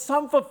to get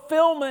some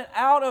fulfillment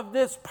out of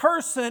this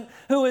person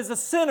who is a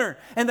sinner.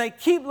 And they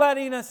keep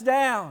letting us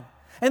down.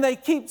 And they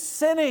keep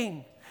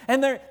sinning.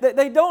 And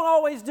they don't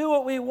always do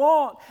what we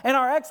want. And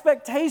our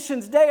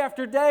expectations day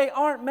after day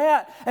aren't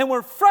met. And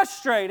we're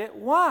frustrated.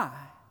 Why?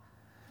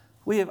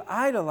 We have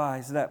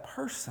idolized that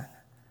person.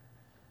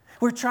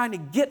 We're trying to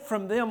get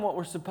from them what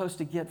we're supposed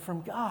to get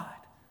from God.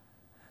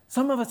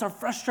 Some of us are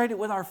frustrated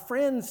with our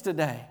friends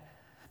today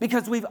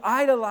because we've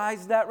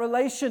idolized that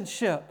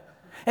relationship.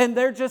 And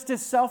they're just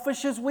as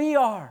selfish as we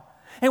are.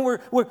 And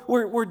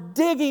we're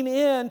digging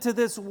into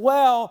this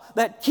well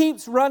that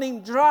keeps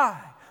running dry.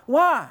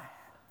 Why?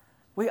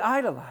 We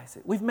idolize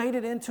it. We've made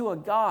it into a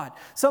god.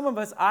 Some of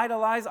us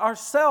idolize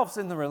ourselves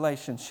in the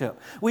relationship.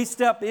 We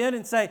step in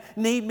and say,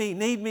 need me,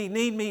 need me,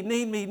 need me,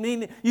 need me, need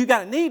me. You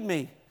got to need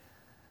me.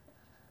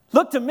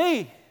 Look to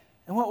me.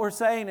 And what we're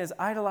saying is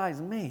idolize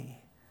me.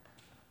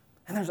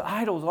 And there's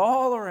idols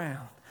all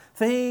around.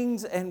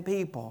 Things and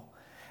people.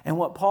 And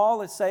what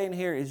Paul is saying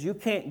here is you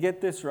can't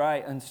get this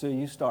right until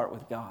you start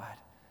with God.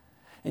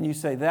 And you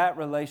say, that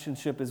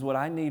relationship is what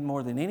I need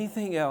more than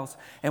anything else.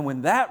 And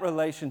when that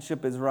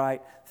relationship is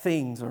right,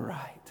 things are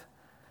right.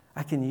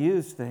 I can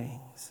use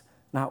things,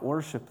 not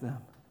worship them.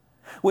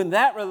 When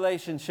that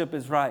relationship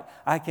is right,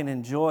 I can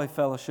enjoy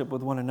fellowship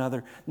with one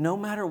another no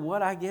matter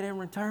what I get in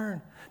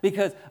return.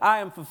 Because I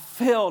am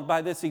fulfilled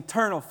by this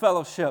eternal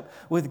fellowship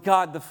with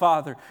God the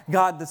Father,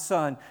 God the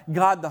Son,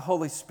 God the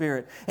Holy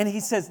Spirit. And he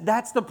says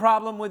that's the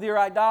problem with your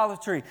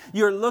idolatry.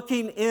 You're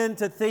looking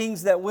into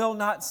things that will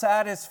not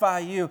satisfy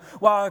you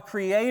while a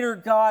Creator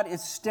God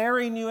is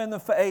staring you in the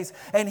face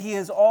and He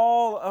is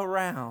all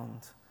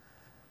around.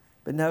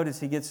 But notice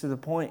he gets to the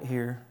point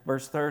here,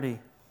 verse 30.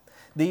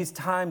 These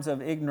times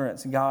of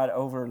ignorance God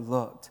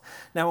overlooked.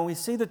 Now when we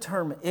see the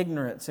term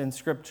ignorance in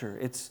Scripture,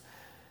 it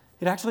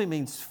actually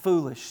means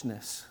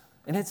foolishness.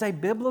 And it's a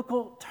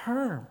biblical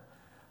term.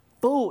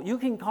 Fool. You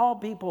can call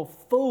people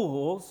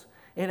fools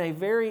in a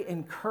very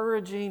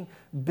encouraging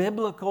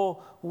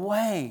biblical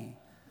way.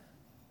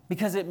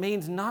 Because it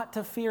means not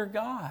to fear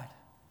God.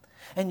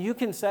 And you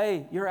can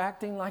say you're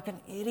acting like an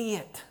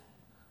idiot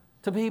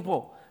to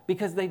people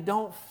because they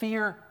don't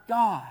fear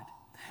God.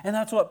 And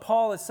that's what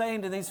Paul is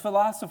saying to these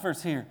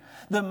philosophers here.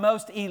 The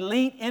most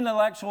elite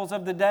intellectuals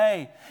of the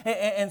day.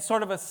 In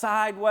sort of a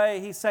side way,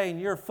 he's saying,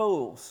 you're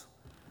fools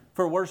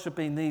for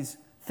worshiping these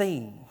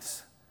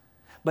things.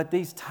 But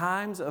these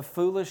times of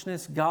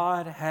foolishness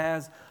God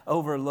has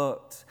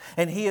overlooked.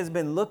 And He has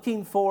been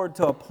looking forward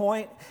to a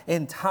point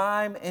in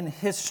time in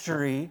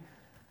history,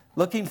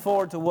 looking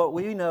forward to what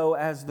we know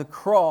as the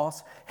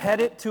cross,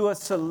 headed to a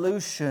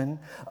solution,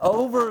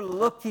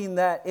 overlooking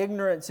that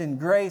ignorance in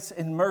grace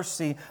and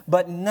mercy.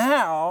 But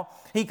now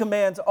He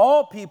commands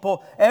all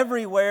people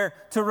everywhere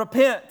to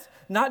repent.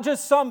 Not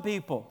just some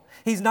people.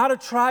 He's not a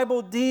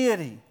tribal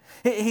deity.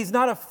 He's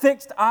not a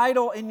fixed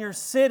idol in your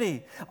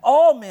city.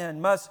 All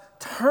men must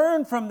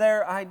turn from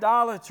their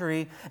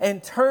idolatry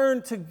and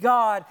turn to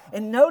God.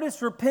 And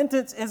notice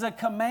repentance is a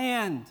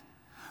command.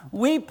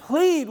 We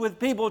plead with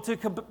people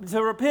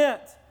to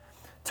repent.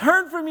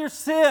 Turn from your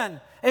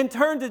sin and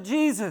turn to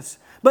Jesus.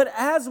 But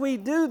as we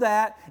do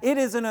that, it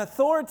is an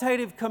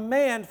authoritative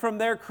command from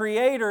their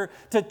Creator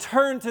to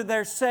turn to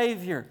their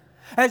Savior.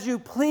 As you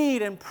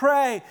plead and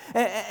pray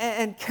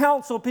and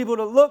counsel people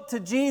to look to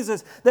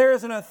Jesus, there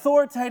is an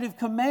authoritative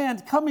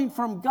command coming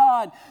from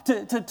God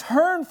to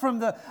turn from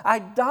the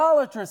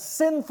idolatrous,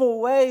 sinful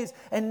ways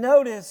and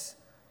notice,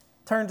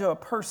 turn to a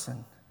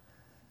person.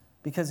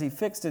 Because He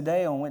fixed a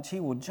day on which He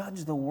will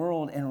judge the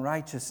world in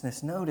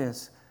righteousness.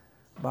 Notice,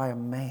 by a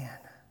man.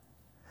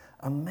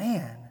 A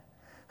man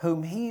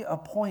whom He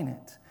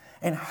appointed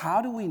And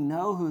how do we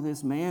know who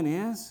this man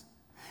is?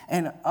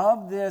 And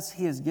of this,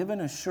 he has given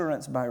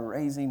assurance by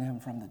raising him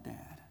from the dead.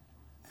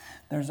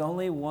 There's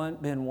only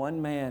been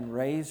one man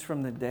raised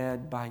from the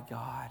dead by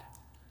God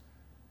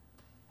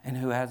and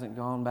who hasn't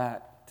gone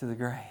back to the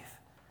grave.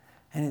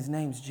 And his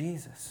name's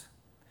Jesus.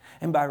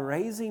 And by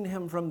raising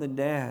him from the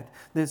dead,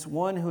 this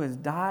one who has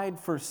died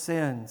for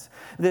sins,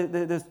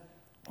 this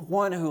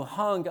one who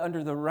hung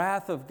under the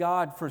wrath of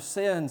God for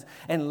sins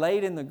and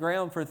laid in the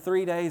ground for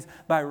 3 days,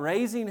 by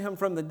raising him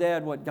from the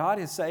dead, what God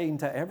is saying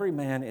to every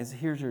man is,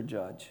 here's your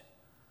judge.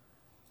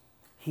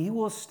 He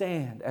will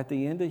stand at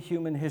the end of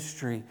human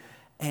history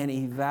and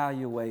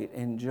evaluate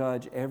and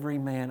judge every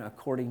man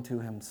according to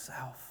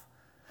himself,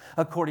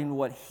 according to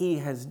what he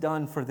has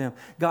done for them.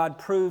 God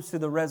proves through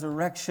the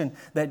resurrection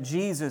that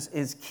Jesus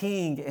is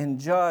king and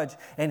judge,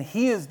 and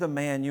he is the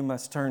man you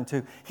must turn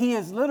to. He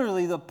is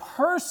literally the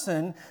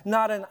person,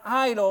 not an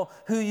idol,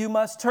 who you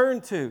must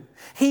turn to.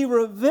 He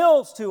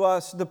reveals to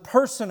us the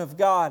person of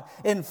God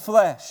in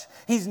flesh.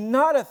 He's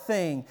not a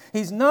thing.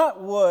 He's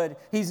not wood.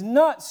 He's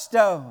not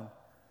stone.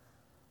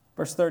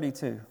 Verse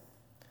 32.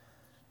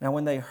 Now,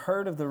 when they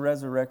heard of the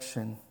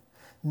resurrection,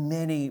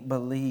 many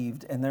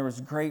believed, and there was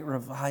great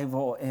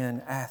revival in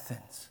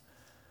Athens.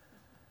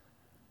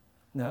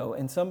 No,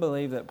 and some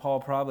believe that Paul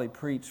probably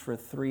preached for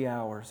 3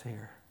 hours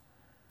here.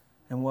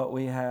 And what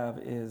we have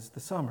is the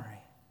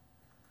summary.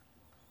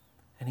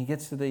 And he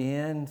gets to the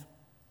end,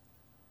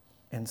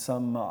 and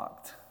some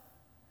mocked.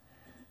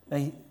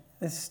 This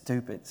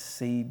stupid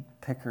seed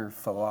picker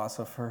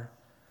philosopher.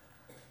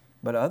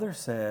 But others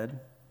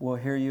said, we'll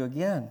hear you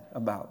again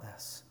about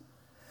this.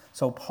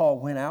 So Paul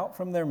went out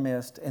from their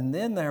midst, and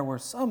then there were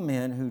some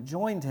men who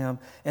joined him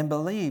and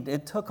believed.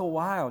 It took a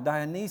while.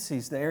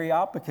 Dionysius, the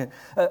Areopagite,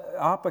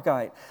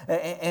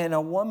 and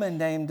a woman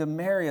named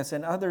Damaris,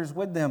 and others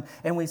with them.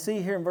 And we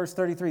see here in verse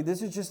 33,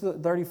 this is just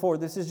 34,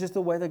 this is just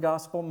the way the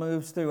gospel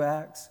moves through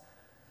Acts.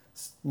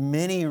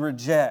 Many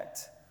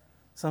reject.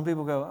 Some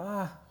people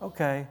go,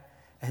 okay.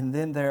 And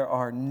then there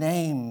are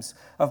names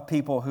of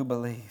people who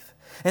believe.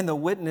 And the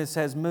witness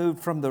has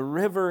moved from the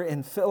river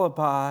in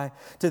Philippi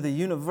to the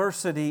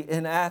university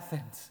in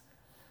Athens.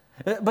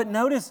 But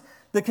notice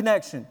the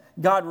connection.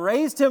 God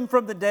raised him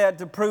from the dead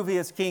to prove he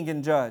is king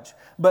and judge.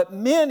 But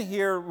men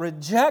here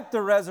reject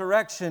the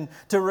resurrection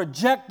to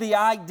reject the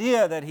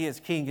idea that he is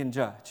king and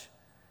judge.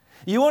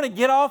 You want to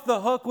get off the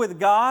hook with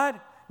God?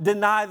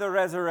 Deny the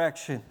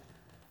resurrection.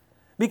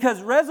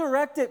 Because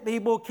resurrected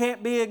people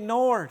can't be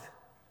ignored.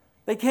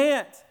 They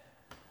can't.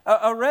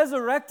 A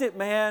resurrected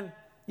man,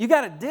 you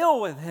got to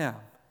deal with him.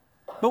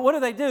 But what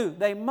do?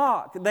 They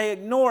mock. They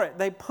ignore it.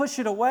 They push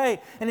it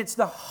away. And it's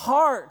the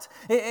heart.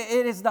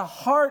 It is the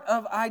heart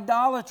of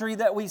idolatry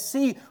that we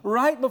see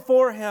right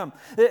before him,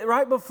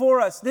 right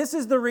before us. This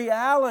is the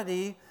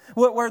reality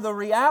where the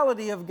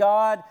reality of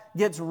God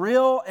gets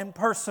real and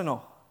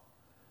personal.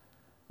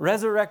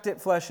 Resurrected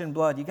flesh and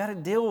blood. You got to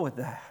deal with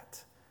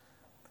that.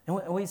 And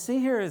what we see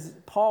here is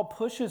Paul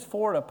pushes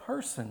forward a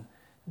person,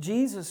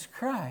 Jesus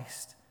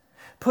Christ,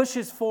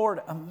 pushes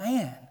forward a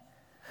man.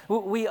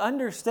 We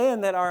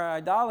understand that our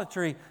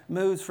idolatry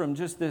moves from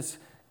just this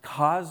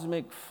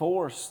cosmic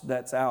force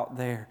that's out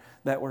there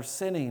that we're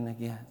sinning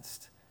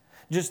against.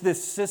 Just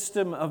this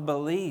system of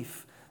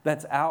belief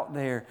that's out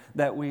there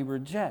that we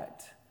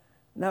reject.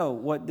 No,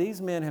 what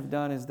these men have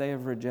done is they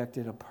have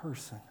rejected a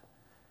person,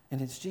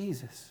 and it's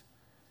Jesus.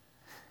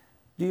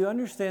 Do you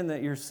understand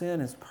that your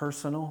sin is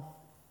personal?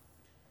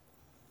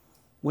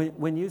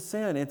 When you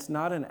sin, it's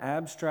not an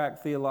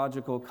abstract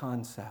theological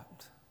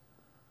concept.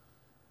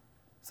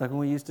 It's like when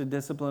we used to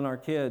discipline our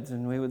kids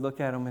and we would look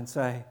at them and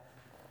say,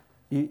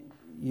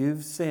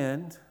 you've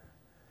sinned.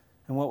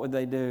 And what would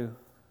they do?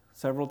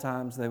 Several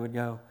times they would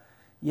go,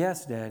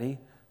 yes, Daddy,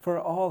 for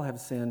all have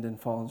sinned and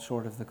fallen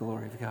short of the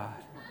glory of God.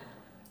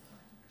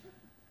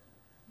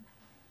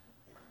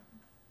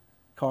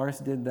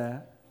 Karis did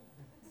that.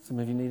 Some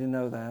of you need to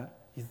know that.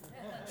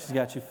 She's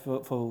got you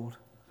fooled.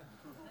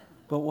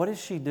 But what does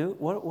she do?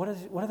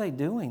 What are they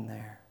doing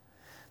there?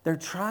 They're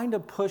trying to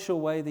push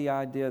away the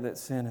idea that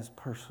sin is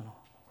personal.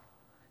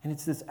 And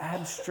it's this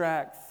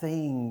abstract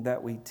thing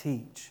that we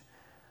teach.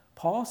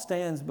 Paul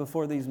stands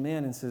before these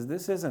men and says,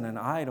 this isn't an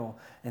idol,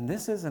 and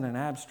this isn't an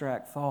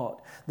abstract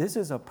thought. This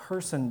is a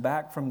person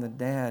back from the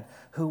dead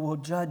who will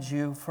judge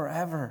you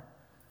forever.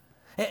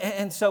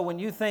 And so when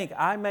you think,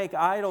 I make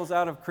idols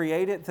out of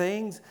created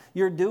things,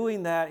 you're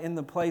doing that in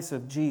the place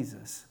of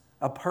Jesus,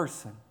 a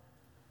person.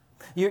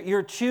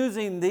 You're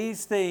choosing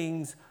these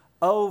things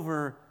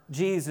over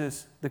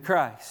Jesus the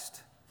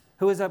Christ,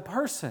 who is a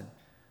person.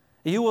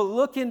 You will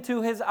look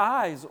into his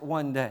eyes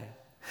one day.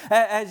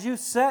 As you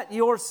set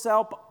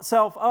yourself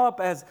up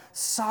as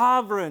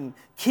sovereign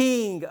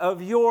king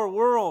of your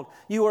world,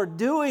 you are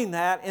doing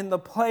that in the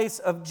place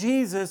of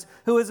Jesus,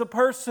 who is a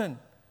person.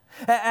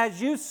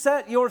 As you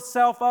set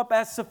yourself up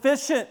as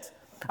sufficient,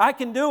 I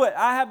can do it,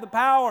 I have the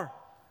power.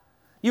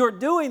 You are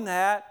doing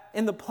that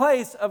in the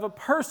place of a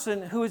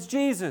person who is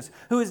Jesus,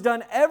 who has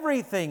done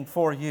everything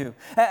for you.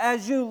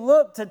 As you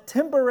look to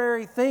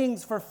temporary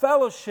things for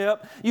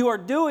fellowship, you are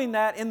doing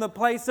that in the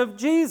place of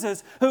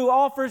Jesus, who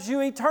offers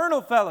you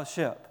eternal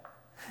fellowship.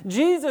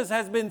 Jesus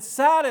has been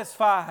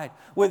satisfied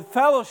with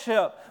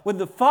fellowship with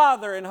the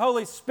Father and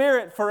Holy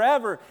Spirit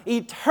forever,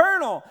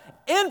 eternal,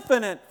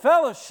 infinite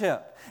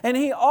fellowship. And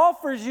He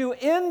offers you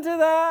into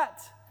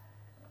that.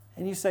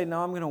 And you say,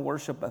 no, I'm going to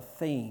worship a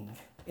thing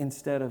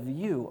instead of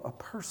you, a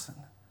person.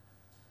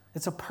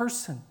 It's a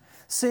person.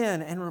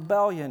 Sin and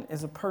rebellion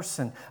is a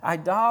person.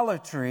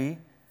 Idolatry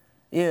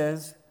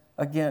is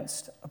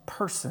against a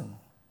person.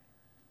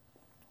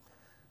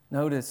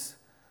 Notice,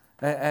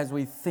 as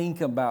we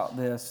think about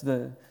this,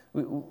 I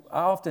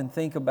often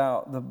think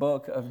about the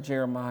book of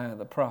Jeremiah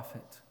the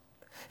prophet.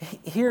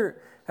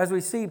 Here, as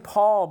we see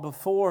Paul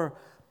before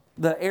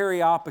the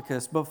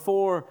Areopagus,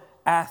 before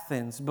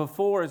Athens,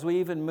 before as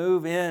we even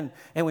move in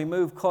and we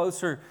move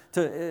closer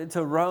to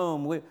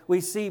Rome,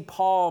 we see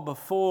Paul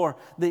before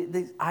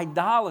the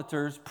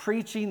idolaters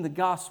preaching the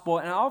gospel.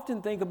 And I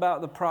often think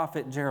about the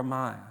prophet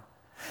Jeremiah.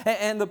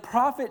 And the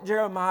prophet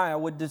Jeremiah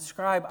would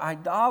describe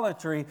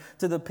idolatry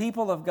to the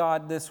people of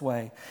God this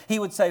way. He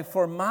would say,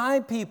 "For my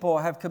people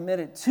have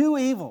committed two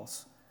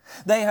evils.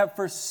 They have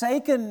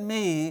forsaken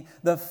me,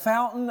 the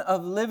fountain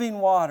of living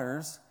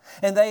waters,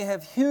 and they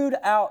have hewed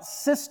out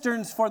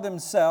cisterns for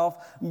themselves,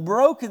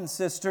 broken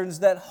cisterns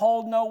that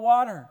hold no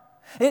water."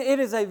 It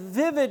is a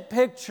vivid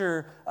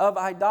picture of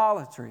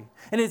idolatry.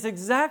 And it's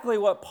exactly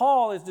what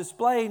Paul is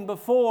displaying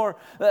before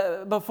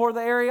the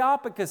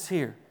Areopagus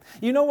here.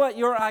 You know what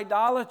your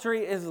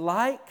idolatry is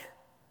like?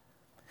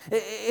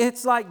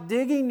 It's like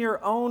digging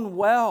your own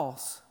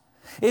wells.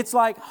 It's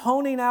like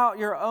honing out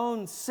your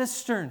own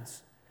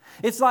cisterns.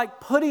 It's like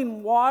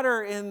putting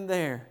water in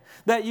there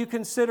that you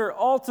consider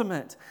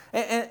ultimate.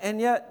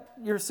 And yet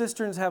your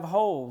cisterns have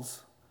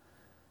holes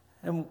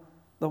and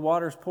the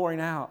water's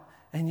pouring out.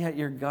 And yet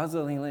you're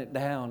guzzling it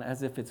down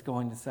as if it's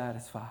going to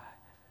satisfy.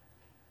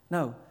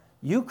 No,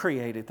 you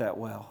created that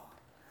well.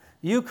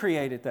 You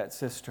created that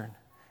cistern.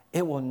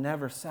 It will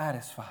never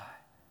satisfy.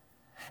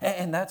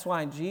 And that's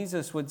why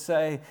Jesus would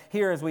say,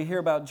 here as we hear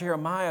about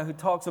Jeremiah who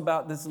talks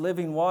about this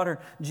living water,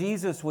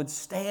 Jesus would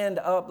stand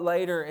up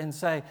later and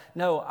say,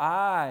 no,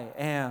 I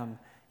am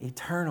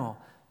eternal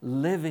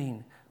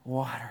living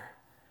water.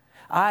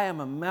 I am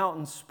a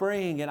mountain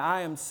spring and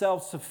I am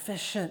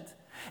self-sufficient.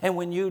 And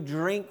when you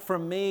drink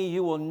from me,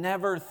 you will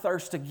never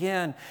thirst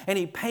again. And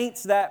he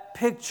paints that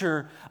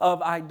picture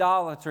of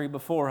idolatry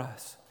before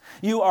us.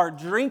 You are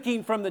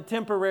drinking from the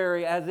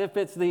temporary as if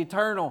it's the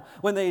eternal,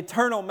 when the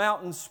eternal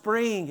mountain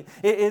spring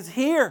is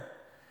here.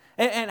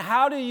 And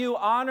how do you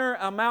honor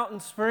a mountain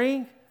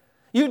spring?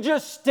 You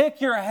just stick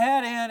your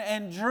head in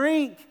and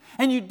drink,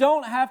 and you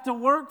don't have to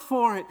work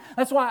for it.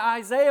 That's why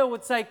Isaiah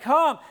would say,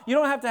 come, you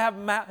don't have to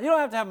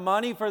have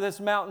money for this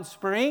mountain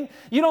spring.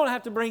 You don't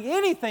have to bring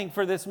anything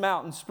for this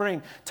mountain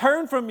spring.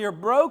 Turn from your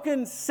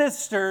broken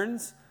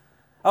cisterns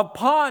of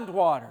pond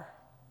water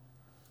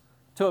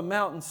to a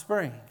mountain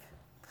spring.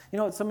 You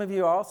know what some of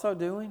you are also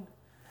doing?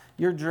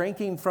 You're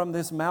drinking from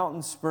this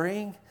mountain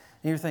spring,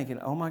 and you're thinking,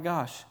 oh my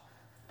gosh,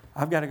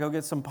 I've got to go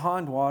get some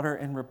pond water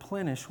and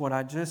replenish what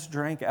I just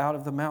drank out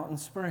of the mountain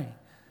spring.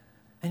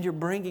 And you're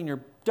bringing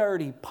your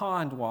dirty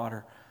pond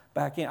water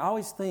back in. I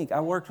always think,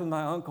 I worked with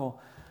my uncle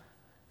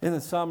in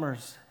the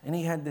summers, and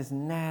he had this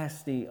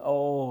nasty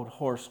old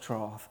horse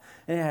trough.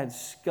 And it had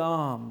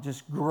scum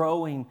just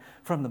growing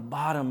from the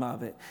bottom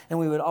of it. And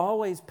we would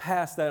always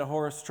pass that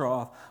horse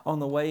trough on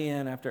the way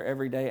in after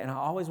every day. And I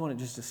always wanted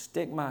just to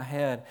stick my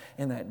head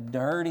in that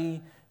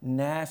dirty,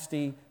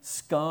 nasty,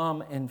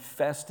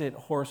 scum-infested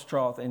horse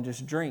trough and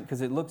just drink because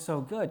it looked so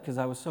good because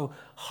I was so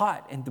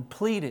hot and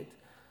depleted.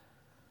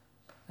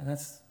 And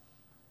that's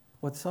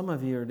what some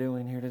of you are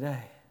doing here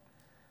today.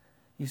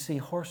 You see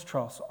horse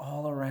troughs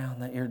all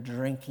around that you're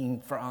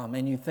drinking from,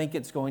 and you think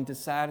it's going to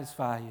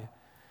satisfy you.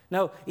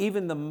 No,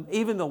 even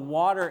the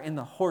water in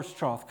the horse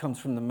trough comes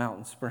from the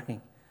mountain spring.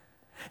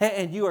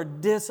 And you are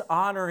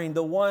dishonoring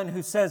the one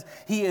who says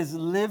he is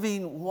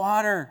living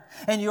water.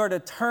 And you are to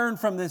turn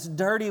from this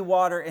dirty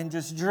water and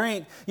just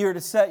drink. You are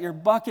to set your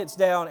buckets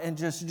down and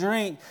just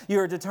drink. You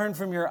are to turn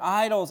from your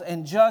idols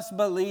and just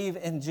believe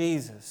in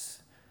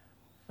Jesus.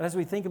 But as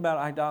we think about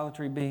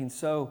idolatry being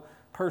so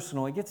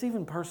personal, it gets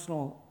even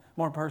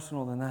more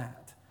personal than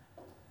that.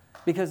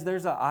 Because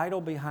there's an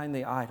idol behind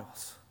the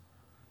idols.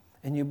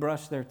 And you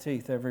brush their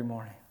teeth every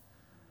morning.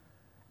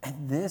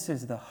 And this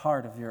is the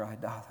heart of your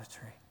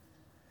idolatry.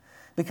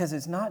 Because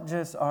it's not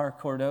just our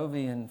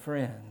Cordovian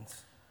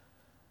friends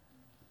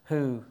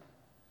who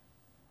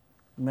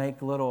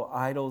make little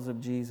idols of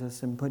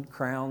Jesus and put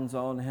crowns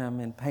on him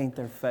and paint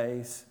their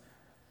face,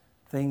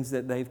 things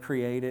that they've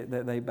created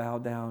that they bow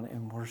down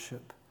and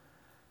worship.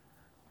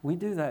 We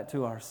do that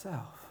to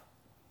ourselves.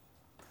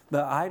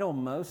 The idol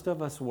most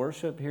of us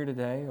worship here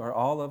today, or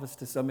all of us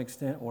to some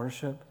extent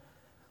worship,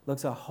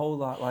 looks a whole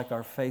lot like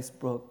our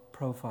Facebook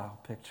profile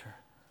picture.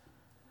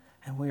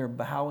 And we are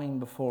bowing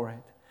before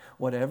it.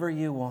 whatever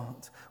you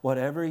want,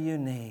 whatever you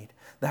need,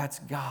 that's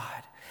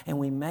God. And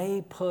we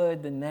may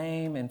put the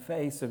name and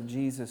face of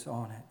Jesus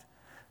on it.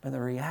 But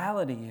the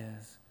reality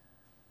is,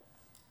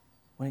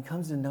 when it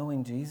comes to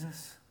knowing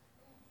Jesus,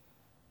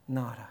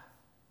 nada.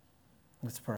 Let's pray.